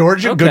 Atlanta,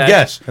 Georgia? Good Okay.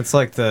 guess. That's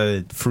like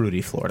the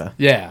fruity Florida.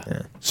 Yeah.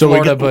 So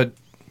Florida, we got, but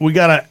we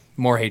got a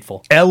more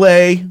hateful.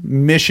 L.A.,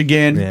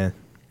 Michigan, Yeah.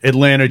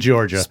 Atlanta,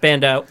 Georgia.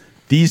 Spanned out.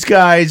 These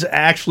guys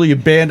actually a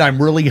band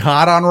I'm really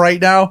hot on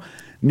right now.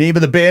 Name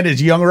of the band is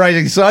Young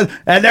Rising Sun,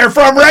 and they're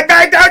from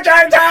Redneck, New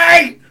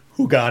Jersey.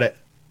 Who got it?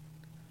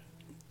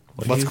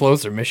 What's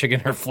closer,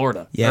 Michigan or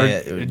Florida? Yeah, Or,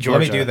 yeah. Georgia. Let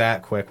me do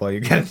that quick while you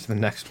get to the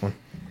next one.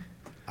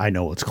 I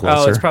know it's Oh,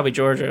 closer. it's probably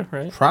Georgia,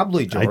 right?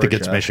 Probably Georgia. I think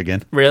it's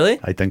Michigan. Really?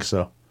 I think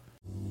so.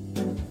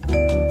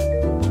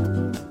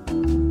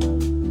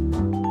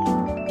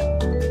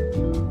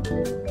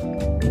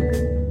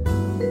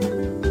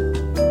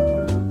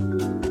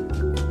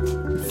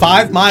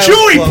 Five miles.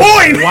 Chewy close.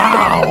 point!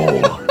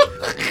 Wow.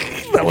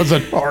 That was a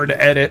hard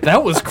edit.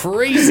 That was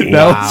crazy.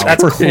 That Wow. was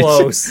That's crazy.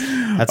 close.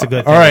 That's a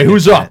good. All right,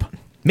 who's up?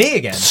 Me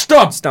again.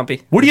 Stump.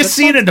 Stumpy. What are you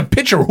seeing in the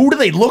picture? Who do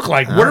they look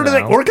like? Where do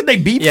they? know. Where can they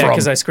be Yeah, from?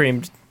 because I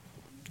screamed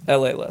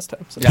L.A. last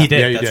time. So. He did.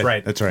 Yeah, you that's did.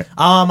 right. That's right.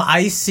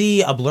 I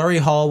see a blurry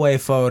hallway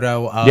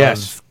photo of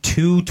Yes.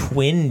 2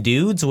 twin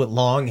dudes with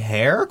long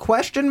hair?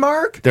 Question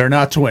mark. They're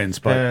not twins,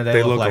 but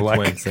they look alike.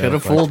 twins. They Could've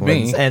look like fooled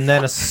me. twins. And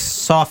then a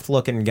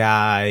soft-looking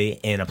guy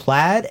in a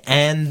plaid,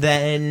 and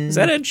then Is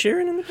that Ed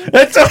Sheeran in the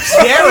back? It's a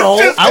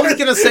Daryl. I was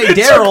gonna say It took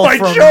Daryl my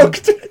from. joke.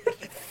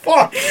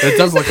 Fuck. It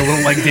does look a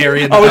little like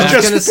Darian. I was was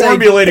gonna just say-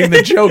 formulating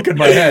the joke in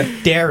my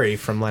head. Derry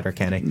from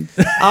Letterkenny.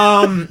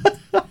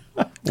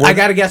 I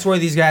gotta guess where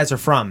these guys are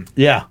from.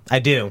 Yeah, I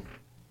do.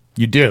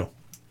 you do.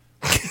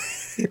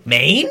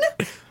 Maine?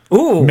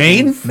 Ooh.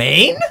 Maine?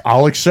 Maine?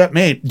 I'll accept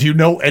Maine. Do you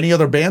know any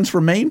other bands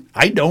from Maine?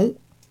 I don't.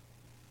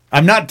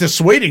 I'm not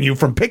dissuading you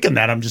from picking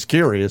that. I'm just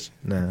curious.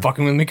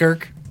 fucking with me,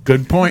 Kirk.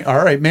 Good point.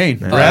 All right, Maine.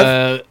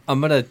 Rev?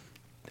 I'm gonna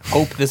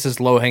hope this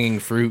is low hanging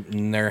fruit,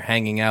 and they're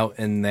hanging out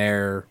in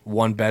their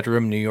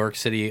 1-bedroom New York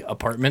City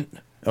apartment,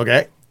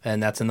 Okay.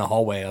 and that's in the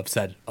hallway of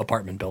said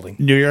apartment building.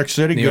 New York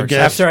City. New Good York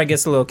guess. After I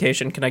guess the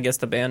location, can I guess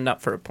the band?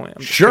 Not for a point.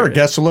 I'm just Sure. curious.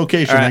 Guess the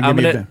location. All right, then I'm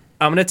give me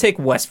gonna take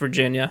West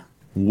Virginia.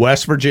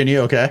 West Virginia.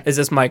 Okay. Is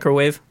this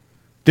microwave?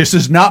 This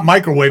is not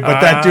Microwave, but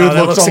that dude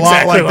that looks looks a lot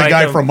exactly like the like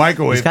guy him. from He's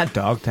Microwave. got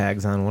dog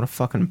tags on. What a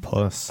fucking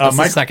puss. That's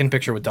Mike- the second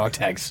picture with dog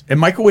tags. And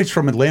Microwave's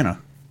from Atlanta.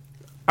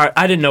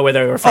 I didn't know where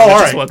they were from. Oh, It all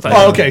just right. looked like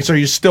Oh, okay. So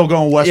you're still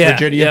going West Yeah,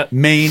 Virginia, yeah.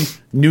 Maine,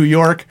 New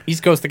York.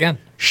 East Coast again.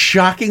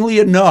 Shockingly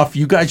enough,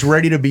 you guys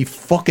ready to be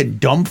fucking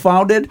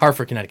dumbfounded?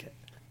 Hartford, Connecticut.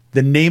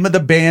 The name of the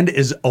band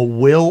is A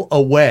Will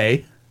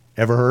Away.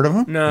 Ever heard of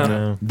them?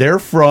 No. They're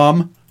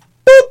from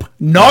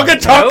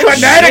Naugatuck, Oh,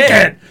 Connecticut.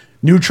 shit.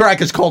 New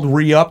track is called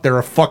Re-Up. They're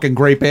a fucking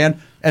great band.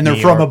 And they're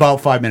New from York.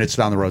 about 5 minutes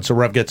down the road. So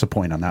Rev gets a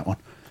point on that one.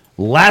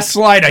 Last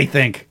slide, I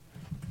think.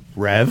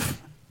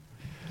 Rev.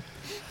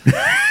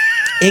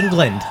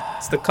 England.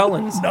 It's the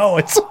Cullens. No,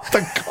 it's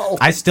the Cullens.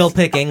 I still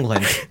pick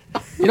England.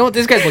 You know what?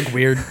 These guys look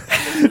weird.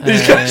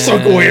 These guys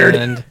look weird.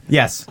 And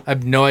Yes. I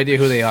have no idea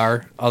who they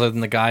are, other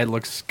than the guy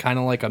looks kind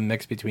of like a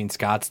mix between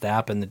Scott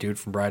Stapp and the dude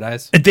from Bright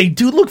Eyes. They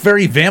do look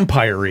very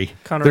vampire-y.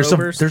 Connor There's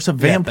Overs? there's a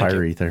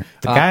vampire-y there.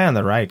 The guy on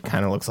the right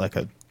kind of looks like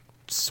a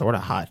sort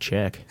of hot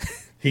chick.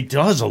 He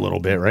does a little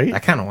bit, right? I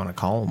kind of want to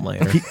call him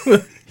later.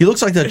 He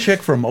looks like the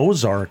chick from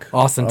Ozark.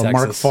 Austin, Mark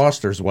Texas.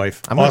 Foster's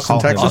wife. I'm gonna Austin,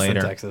 call him Texas.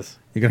 later. Texas.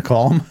 You gonna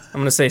call him? I'm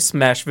gonna say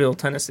Smashville,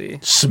 Tennessee.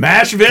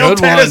 Smashville, Good one.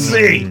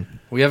 Tennessee.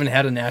 We haven't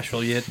had a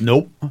Nashville yet.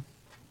 Nope.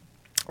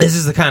 This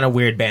is the kind of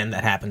weird band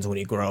that happens when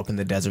you grow up in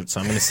the desert,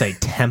 so I'm going to say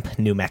Temp,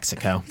 New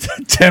Mexico.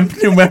 Temp,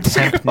 New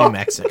Mexico. Temp, New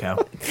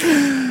Mexico.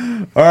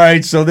 All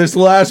right, so this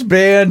last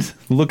band,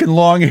 looking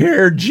long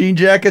hair, jean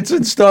jackets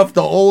and stuff.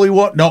 The only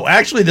one, no,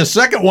 actually the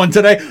second one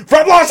today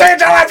from Los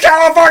Angeles,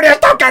 California.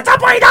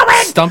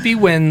 Stumpy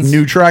wins.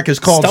 New track is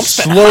called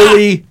Stump-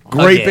 Slowly.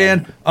 Great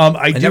Again. band.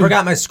 I never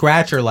got my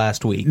scratcher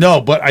last week.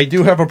 no, but I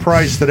do have a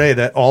prize today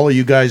that all of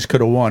you guys could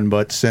have won.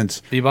 But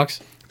since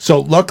V-Bucks. so,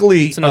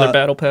 luckily, It's another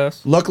battle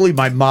pass. luckily,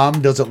 my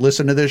mom doesn't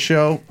listen to this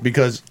show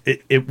because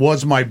it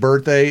was my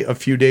birthday a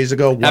few days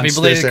ago. Happy once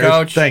belated, this airs.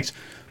 Coach. Thanks.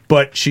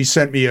 But she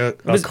sent me a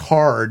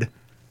card.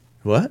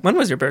 What? When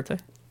was your birthday?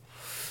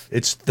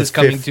 It's the This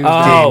coming 15th, Tuesday.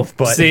 Oh,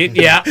 but see,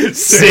 yeah,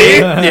 see,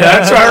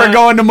 that's why we're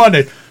going to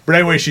Monday. But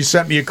anyway, she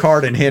sent me a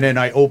card, and Hannah and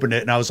I opened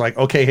it, and I was like,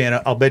 "Okay,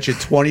 Hannah, I'll bet you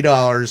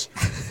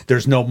 $20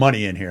 there's no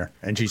money in here."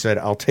 And she said,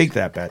 "I'll take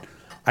that bet."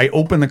 I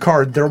opened the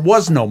card. There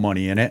was no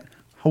money in it.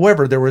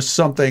 However, there was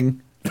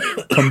something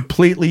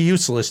completely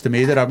useless to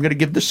me that I'm going to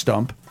give the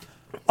Stump.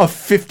 A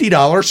 $50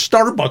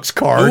 Starbucks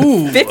card.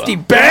 Ooh. 50.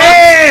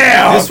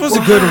 Bam! This was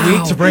a good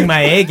week to bring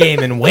my A game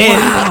and win.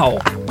 Wow.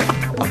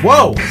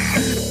 Whoa.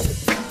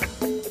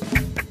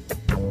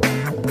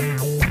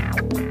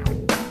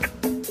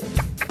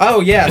 Oh,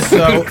 yeah.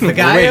 So the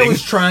guy I Rating.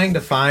 was trying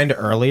to find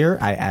earlier,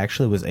 I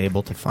actually was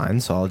able to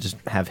find. So I'll just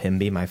have him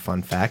be my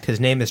fun fact.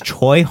 His name is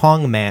Choi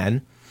Hong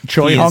Man.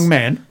 Choi He is Hong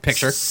Man.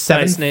 Picture.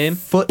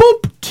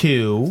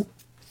 7'2",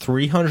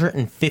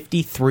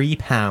 353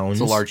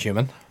 pounds. It's a large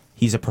human.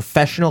 He's a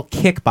professional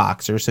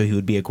kickboxer, so he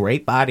would be a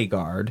great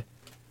bodyguard.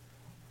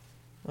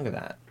 Look at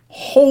that.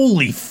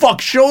 Holy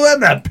fuck! Show them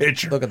that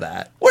picture. Look at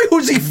that. Wait,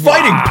 who's he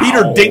fighting?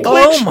 Peter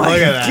Dinklage? Oh my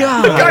Look at that.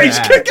 god. The guy he's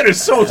kicking is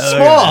so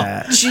small.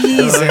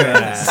 Jesus.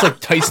 It's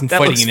like Tyson That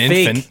fighting looks an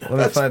fake. infant.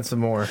 Let me find some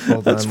more.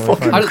 Hold That's on. Let me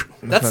fucking- find- How does-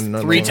 let me that's find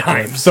another 3 one.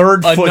 times. Third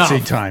Enough.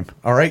 footsie time.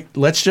 All right,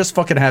 let's just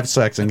fucking have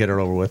sex and get it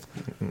over with.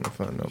 Let me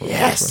find another one.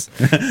 Yes.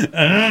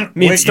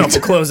 Me Wait, and Stump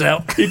will close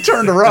out. He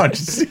turned around.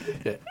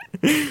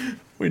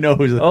 We know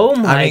who's. Oh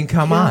my. I mean,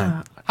 come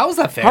on. How is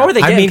that fair? How are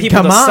they I getting mean, people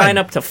come to on. sign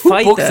up to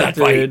fight books that that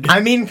fight? dude? I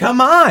mean, come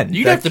on.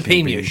 You'd have to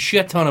pay me a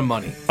shit ton of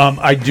money.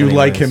 I do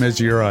like Anyways. him as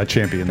your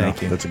champion. Though.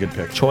 Thank you. That's a good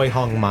pick. Choi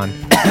Hong Man.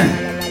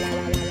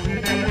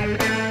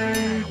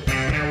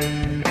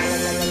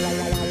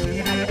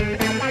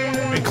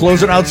 And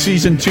closing out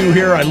season 2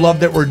 here. I love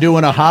that we're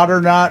doing a hot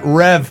or not.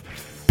 Rev,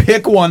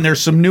 pick one.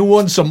 There's some new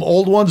ones, some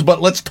old ones,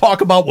 but let's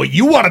talk about what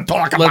you want to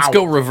talk about. Let's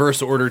go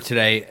reverse order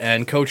today.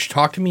 And Coach,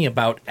 talk to me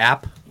about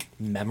app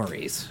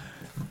memories.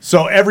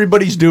 So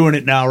everybody's doing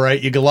it now,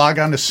 right? You can log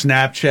on to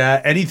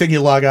Snapchat. Anything you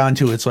log on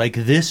to, it's like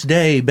this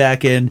day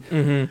back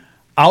in.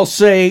 I'll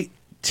say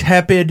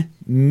tepid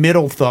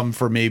middle thumb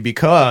for me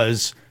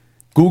because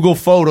Google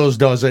Photos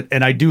does it,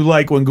 and I do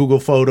like when Google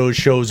Photos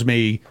shows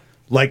me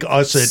like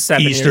us at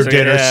 7 Easter years ago,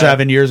 dinner yeah.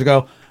 7 years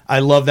ago. I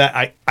love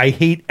that. I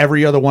hate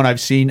every other one I've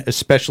seen,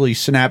 especially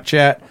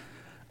Snapchat.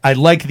 I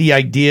like the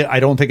idea. I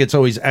don't think it's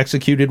always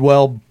executed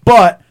well,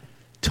 but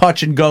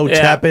touch and go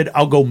Yeah. tepid.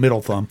 I'll go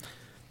middle thumb.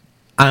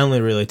 I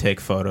only really take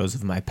photos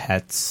of my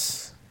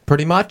pets,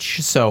 pretty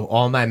much. So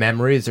all my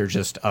memories are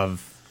just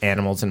of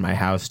animals in my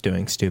house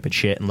doing stupid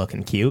shit and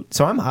looking cute.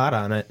 So I'm hot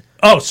on it.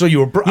 Oh, so you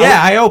were... Yeah,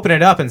 I open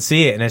it up and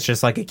see it, and it's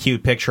just like a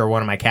cute picture of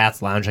one of my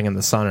cats lounging in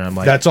the sun, and I'm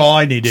like, That's all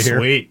I need to hear.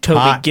 Sweet. Toby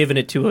Hot. giving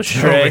it to a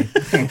stray.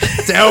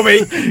 Tell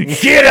me.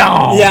 Get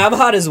on. Yeah, I'm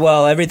hot as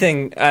well.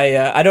 Everything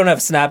I don't have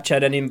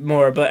Snapchat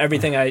anymore, but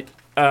everything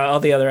all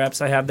the other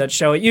apps I have that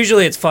show it.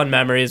 Usually it's fun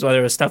memories, whether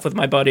it was stuff with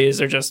my buddies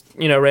or just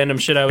random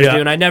shit I would Yeah. do,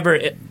 and I never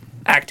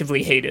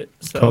actively hate it.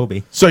 So.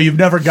 Kobe. So you've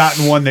never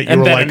gotten one that you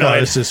And were been like, oh,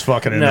 annoyed. this is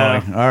fucking No.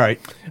 annoying. All right.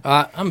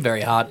 I'm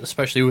very hot,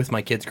 especially with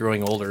my kids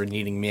growing older and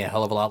needing me a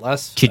hell of a lot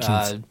less.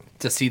 Chichens.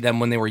 To see them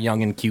when they were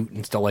young and cute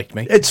and still liked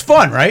me. It's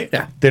fun, right?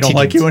 Yeah. They don't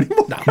like you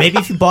anymore. Maybe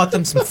if you bought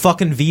them some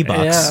fucking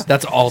V-Bucks. Yeah.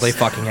 That's all they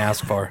fucking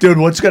ask for. Dude,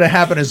 what's going to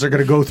happen is they're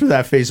going to go through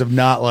that phase of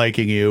not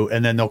liking you,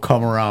 and then they'll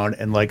come around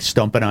and like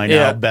Stump and I now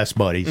Yeah. best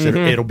buddies.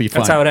 It'll be fun.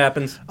 That's how it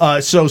happens.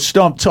 So,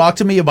 Stump, talk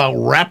to me about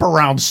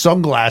wraparound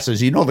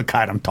sunglasses. You know the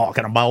kind I'm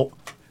talking about.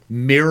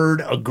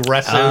 Mirrored,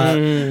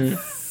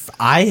 aggressive.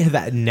 I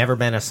have never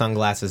been a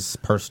sunglasses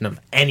person of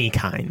any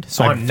kind,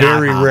 so I've I'm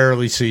very not hot.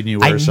 rarely seen you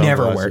wear I sunglasses.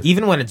 never wear,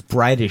 even when it's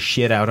bright as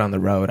shit out on the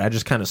road. I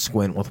just kind of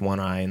squint with one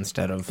eye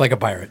instead of Like a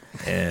pirate.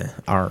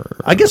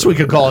 I guess we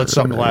could call it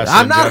sunglasses.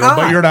 I'm in not general, hot.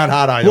 but you're not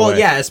hot either Well, way.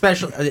 yeah,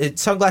 especially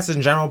sunglasses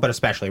in general, but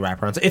especially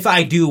wraparounds. If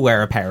I do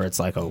wear a pair, it's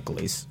like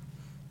Oakley's.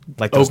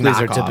 Like those Oakleys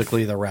are knockoff.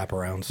 typically the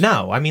wraparounds.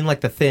 No, I mean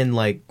like the thin.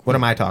 Like what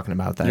am I talking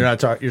about then? You're not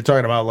talking. You're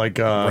talking about like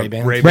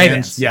Ray-Bans?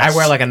 Ray-Bans. Yes. I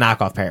wear like a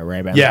knockoff pair of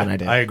Ray-Bans Yeah, when I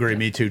did. I agree.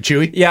 Me too.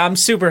 Chewy. Yeah, I'm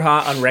super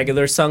hot on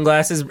regular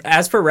sunglasses.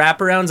 As for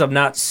wraparounds, I'm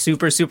not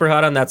super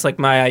hot on. That's like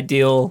my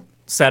ideal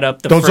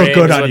setup. The Those look frames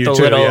good on with you the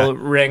too, little yeah.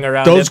 ring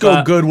around Those it.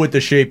 go good with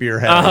the shape of your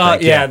head. I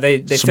think, Yeah,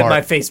 they fit Smart.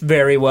 my face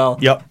very well.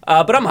 Yep.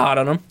 But I'm hot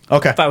on them.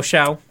 Okay. Faux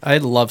show. I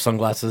love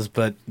sunglasses,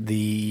 but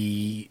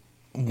the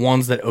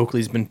ones that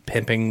Oakley's been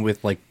pimping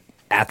with like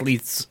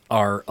athletes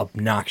are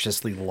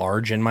obnoxiously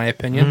large, in my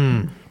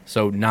opinion.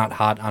 So not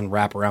hot on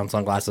wraparound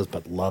sunglasses,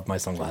 but love my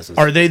sunglasses.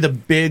 Are they the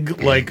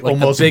big, like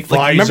almost the big,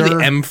 like, visor? remember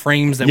the M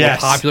frames that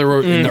Yes. were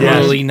popular in the Yes.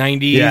 early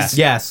 90s? Yes.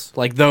 Yes.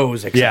 Like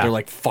those, except Yeah. they're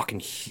like fucking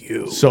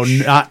huge. So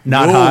not No,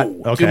 hot.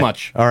 too Okay.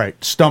 much. All right,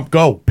 Stump,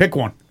 go pick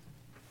one.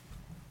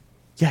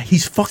 Yeah,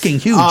 he's fucking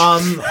huge.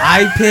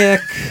 I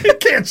pick I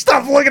can't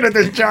stop looking at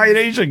this giant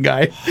Asian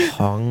guy.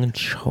 Hong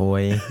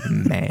Choi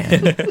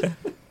Man.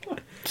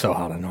 So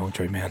hot on Hong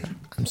Choi, man.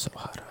 I'm so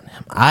hot on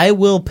him. I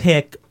will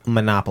pick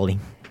Monopoly.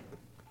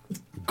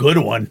 Good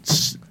one,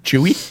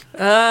 Chewy.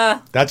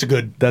 That's a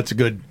good. That's a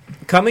good.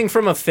 Coming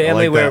from a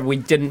family like where that. we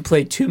didn't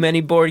play too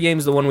many board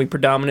games, the one we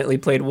predominantly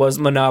played was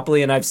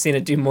Monopoly, and I've seen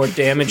it do more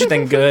damage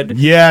than good.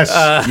 Yes,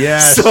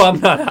 yes. So I'm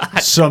not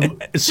hot. some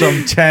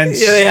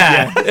tense.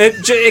 Yeah.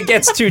 It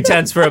gets too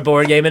tense for a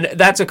board game, and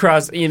that's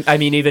across. I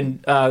mean, even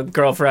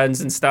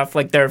girlfriends and stuff,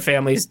 like their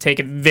families take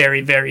it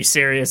very, very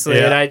seriously,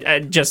 Yeah. and I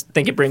just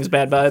think it brings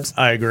bad vibes.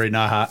 I agree.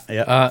 Not hot.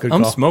 Yeah, good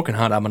I'm call. smoking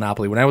hot on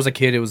Monopoly. When I was a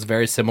kid, it was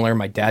very similar.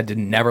 My dad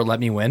didn't never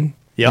let me win.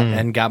 Yep.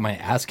 And got my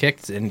ass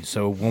kicked. And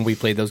so when we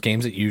played those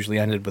games, it usually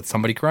ended with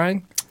somebody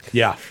crying.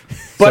 Yeah,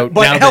 So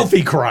but now that-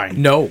 healthy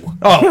crying. No.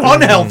 Oh,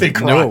 unhealthy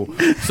crying.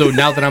 No. So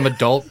now that I'm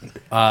adult,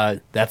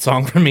 that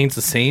song remains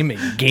the same.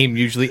 A game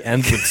usually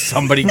ends with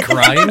somebody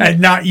crying. And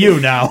not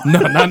you now. No,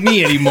 not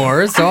me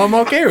anymore. So I'm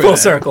okay with Full it.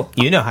 circle.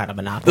 You know how to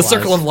monopolize. The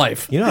circle of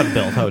life. You know how to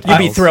build hotels.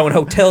 You'd be throwing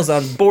hotels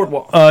on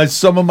boardwalk.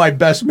 Some of my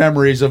best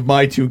memories of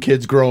my two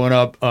kids growing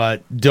up.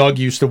 Doug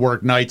used to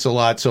work nights a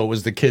lot, so it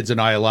was the kids and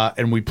I a lot,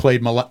 and we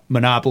played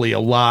Monopoly a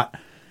lot,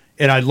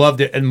 and I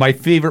loved it. And my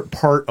favorite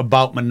part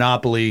about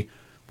Monopoly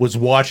was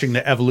watching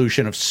the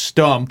evolution of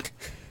Stump,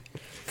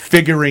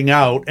 figuring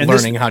out and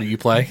Learning how do you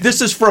play.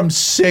 This is from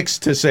 6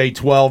 to say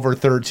 12 or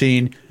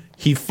 13.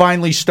 He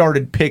finally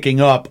started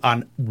picking up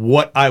on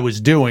what I was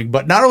doing,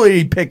 but not only did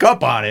he pick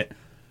up on it,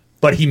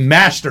 but he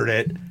mastered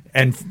it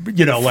and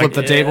Flipped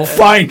the table.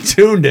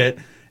 fine-tuned it,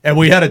 and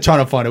we had a ton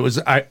of fun. It was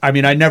I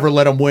mean, I never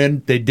let him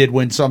win. They did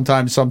win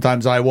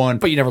sometimes I won.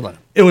 But you never let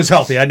him. It was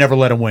healthy. I never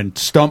let him win.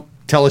 Stump,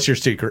 tell us your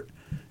secret.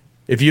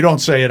 If you don't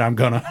say it, I'm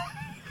gonna.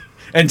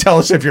 And tell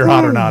us if you're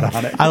hot or not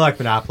on it. I like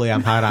Monopoly.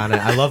 I'm hot on it.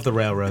 I love the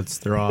railroads.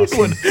 They're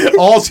awesome.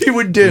 All he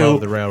would do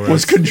Love the railroads.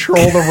 was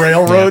control the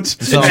railroads,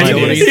 That's all and I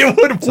need. he would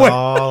That's win.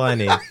 all I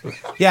need.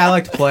 Yeah, I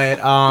like to play it.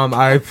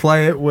 I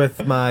play it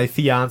with my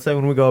fiance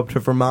when we go up to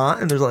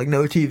Vermont and there's like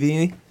no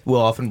TV.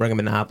 We'll often bring a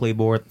Monopoly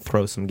board,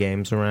 throw some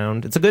games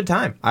around. It's a good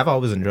time. I've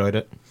always enjoyed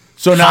it.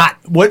 So now,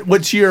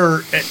 what's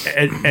your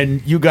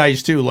and you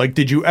guys too? Like,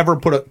 did you ever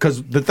put a?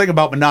 Because the thing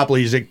about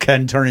Monopoly is it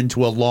can turn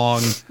into a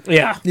long.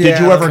 Yeah. Did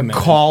you ever commitment.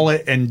 call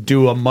it and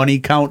do a money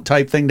count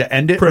type thing to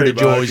end it, or Pretty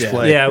did you much, always yeah.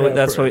 play? Yeah,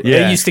 that's what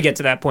Yeah. it used to get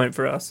to that point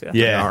for us. Yeah.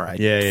 Yeah. All right.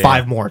 Yeah.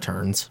 5 more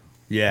turns.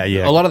 Yeah.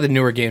 Yeah. A lot of the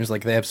newer games,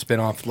 like they have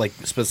spin-off, like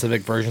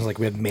specific versions. Like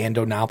we have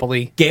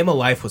Mandonopoly. Game of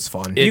Life was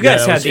fun. You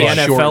guys Yeah, had it the was fun.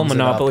 NFL Shortens it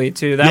Monopoly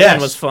too. That Yes.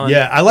 one was fun.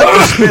 Yeah, I like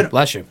the spin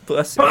Bless you.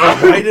 Bless you.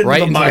 right into, Right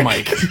the, into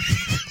mic. the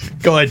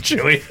mic. Go ahead,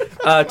 Chewy.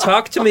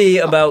 Talk to me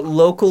about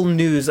local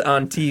news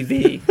on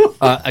TV.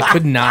 I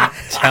could not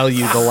tell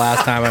you the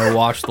last time I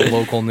watched the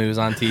local news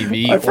on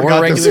TV I or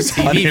forgot regular this is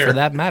on TV here. for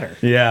that matter.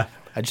 Yeah.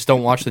 I just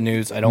don't watch the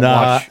news. I don't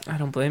Nah. watch. I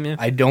don't blame you.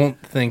 I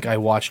don't think I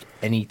watched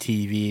any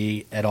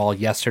TV at all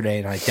yesterday,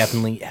 and I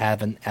definitely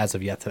haven't as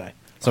of yet today.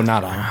 So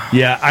not on.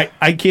 Yeah,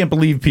 I can't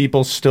believe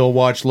people still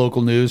watch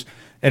local news.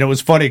 And it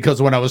was funny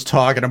because when I was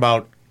talking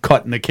about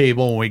cutting the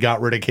cable when we got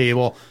rid of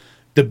cable,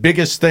 the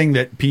biggest thing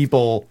that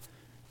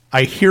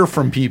I hear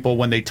from people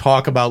when they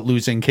talk about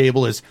losing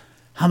cable is,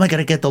 how am I going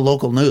to get the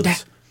local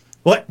news?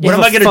 What You am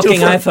have I a going to do?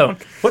 fucking For,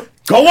 iPhone. What?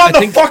 Go on the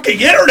think- fucking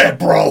internet,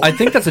 bro. I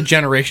think that's a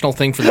generational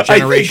thing for the think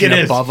generation it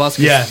is. above us.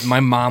 'Cause Yeah. my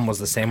mom was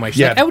the same way. She's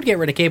Yeah. like, I would get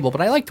rid of cable, but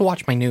I like to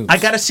watch my news. I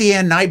got to see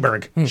Ann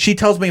Nyberg. Hmm. She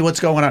tells me what's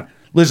going on.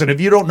 Listen, if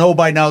you don't know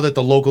by now that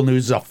the local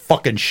news is a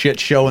fucking shit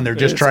show and they're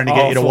just It's trying to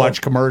get you to awful.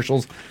 watch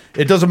commercials,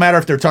 it doesn't matter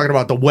if they're talking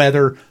about the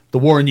weather, the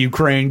war in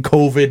Ukraine,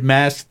 COVID,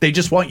 masks. They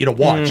just want you to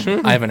watch.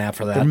 Mm-hmm. I have an app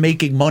for They're that.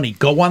 making money.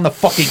 Go on the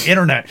fucking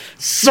internet.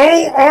 So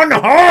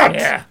unhot.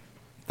 Yeah.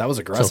 That was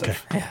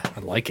aggressive. Yeah, I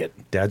like it.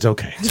 Dad's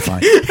okay. It's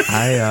fine.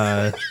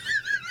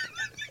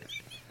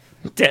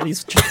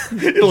 Daddy's.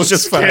 it was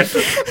just fine.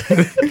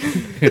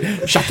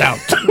 Shut down.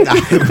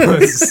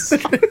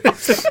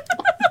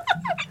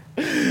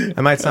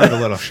 I might sound a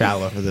little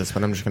shallow for this,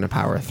 but I'm just going to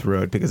power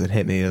through it because it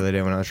hit me the other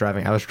day when I was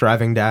driving. I was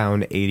driving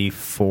down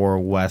 84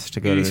 West to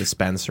go to the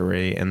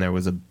dispensary, and there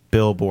was a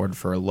billboard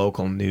for a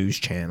local news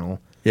channel.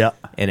 Yeah.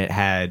 And it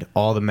had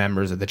all the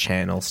members of the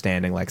channel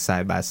standing like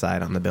side by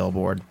side on the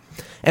billboard.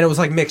 And it was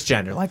like mixed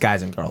gender, like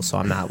guys and girls. So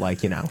I'm not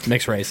like,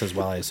 Mixed race as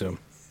well, I assume.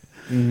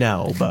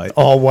 no, but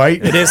All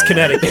white. It is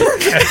Connecticut.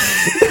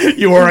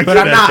 You are. but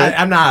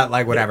I'm not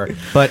like whatever.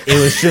 But it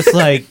was just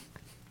like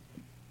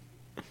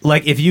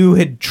if you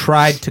had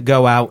tried to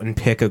go out and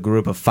pick a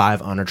group of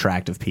 5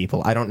 unattractive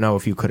people, I don't know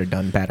if you could have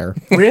done better.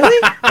 Really?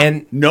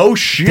 And No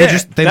shit.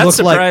 they That's look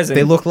surprising. like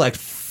they look like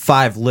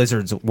 5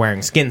 lizards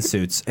wearing skin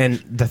suits. And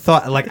the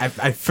thought,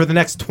 I for the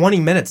next 20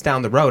 minutes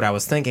down the road, I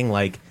was thinking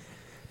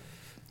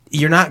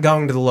you're not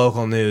going to the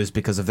local news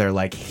because of their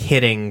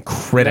hitting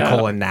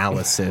critical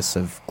analysis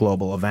of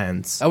global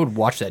events. I would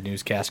watch that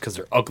newscast because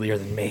they're uglier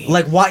than me.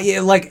 Why?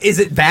 Is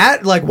it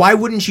that? Why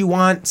wouldn't you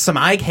want some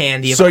eye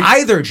candy of So-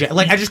 either?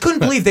 I just couldn't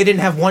believe they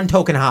didn't have one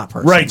token hot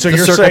person. Right. So to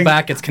you're circle saying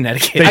back, it's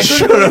Connecticut. I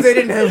couldn't believe they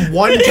didn't have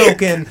one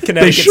token.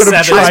 Connecticut should've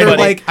 7, tried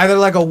buddy. either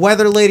a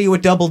weather lady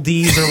with double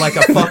D's or a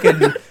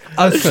fucking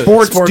a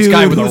sports dude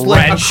guy with a who's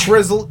wrench.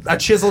 a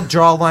chiseled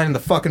jawline and the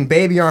fucking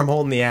baby arm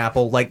holding the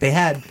apple. They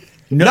had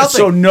no, nothing.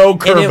 so no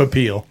curve And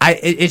appeal.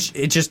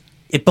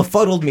 It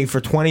befuddled me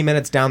for 20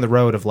 minutes down the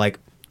road of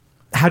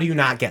how do you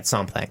not get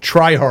something?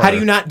 Try harder. How do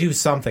you not do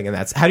something? And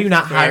how do you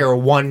not hire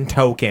one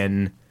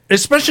token?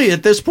 Especially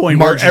at this point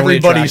where Marginally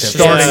everybody's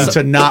attractive. starting Yeah.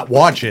 to not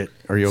watch it.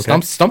 Are you okay?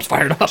 Stump's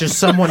fired up. Just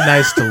someone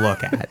nice to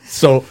look at.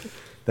 So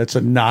that's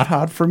a not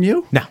hot from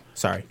you? No,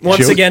 sorry.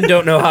 Once Joe- again,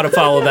 don't know how to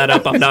follow that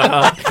up. I'm not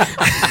hot.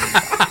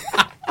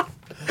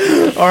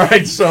 All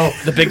right, so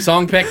the big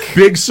song pick.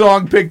 big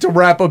song pick to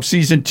wrap up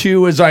season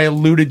 2, as I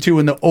alluded to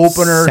in the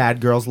opener. Sad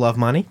girls love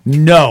money.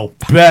 No,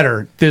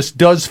 better. This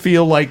does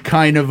feel like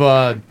kind of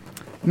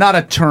not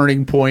a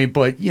turning point,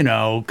 but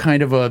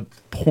kind of a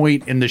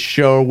point in the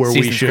show where we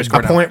Season's should. Chris A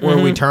Cornell. point where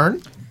we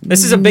turn.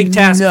 This is a big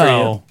task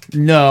for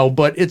you. No,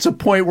 but it's a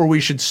point where we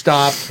should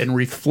stop and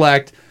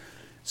reflect.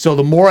 So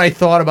the more I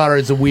thought about it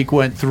as the week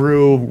went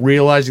through,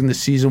 realizing the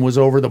season was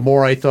over, the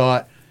more I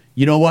thought,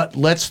 you know what?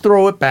 Let's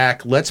throw it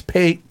back. Let's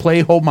play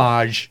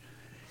homage,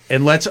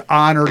 and let's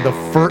honor the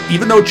first.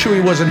 Even though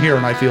Chewy wasn't here,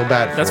 and I feel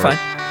bad for That's it,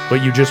 fine.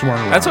 but you just weren't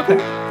around. That's okay.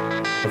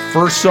 The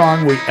first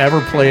song we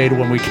ever played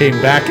when we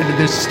came back into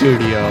this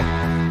studio,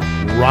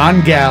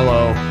 Ron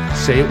Gallo,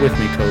 say it with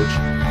me,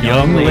 Coach.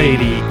 Young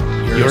lady,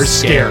 you're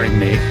scaring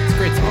me. It's a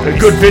great song. A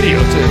good video,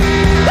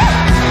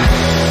 too.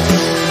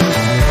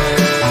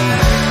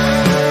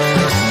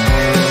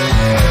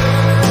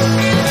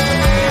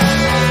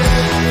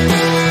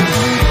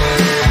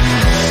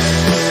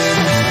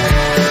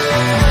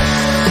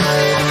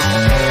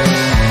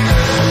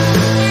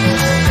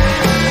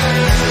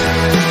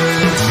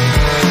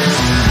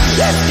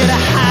 Let's get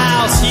a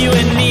house, you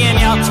and me and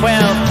your 12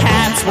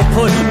 cats. We'll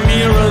put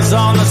mirrors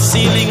on the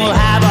ceiling. We'll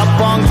have a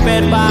bunk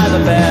bed by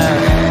the bed.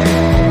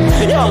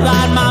 You'll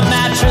line my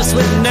mattress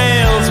with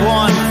nails,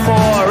 1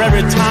 for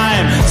every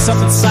time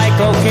something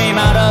psycho came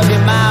out of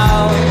your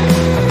mouth.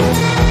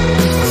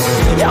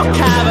 Your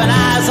cavern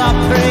eyes are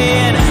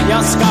praying.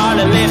 Your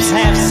scarlet lips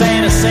have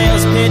saying a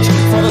sales pitch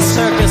for the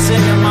circus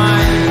in your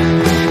mind.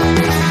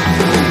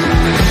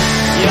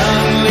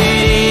 Young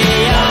lady,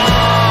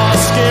 you're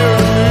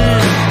scaring me.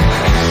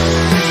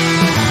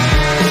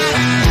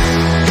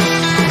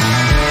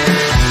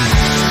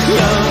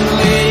 Young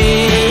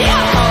lady,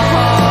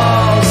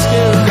 you're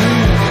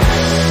scaring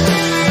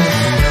me.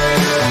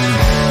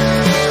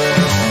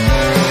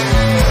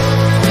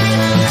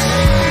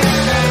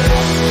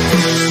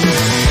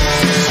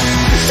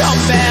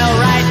 Dumbbell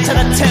right to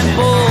the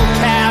temple,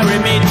 carry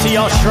me to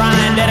your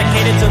shrine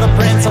dedicated to the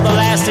prayer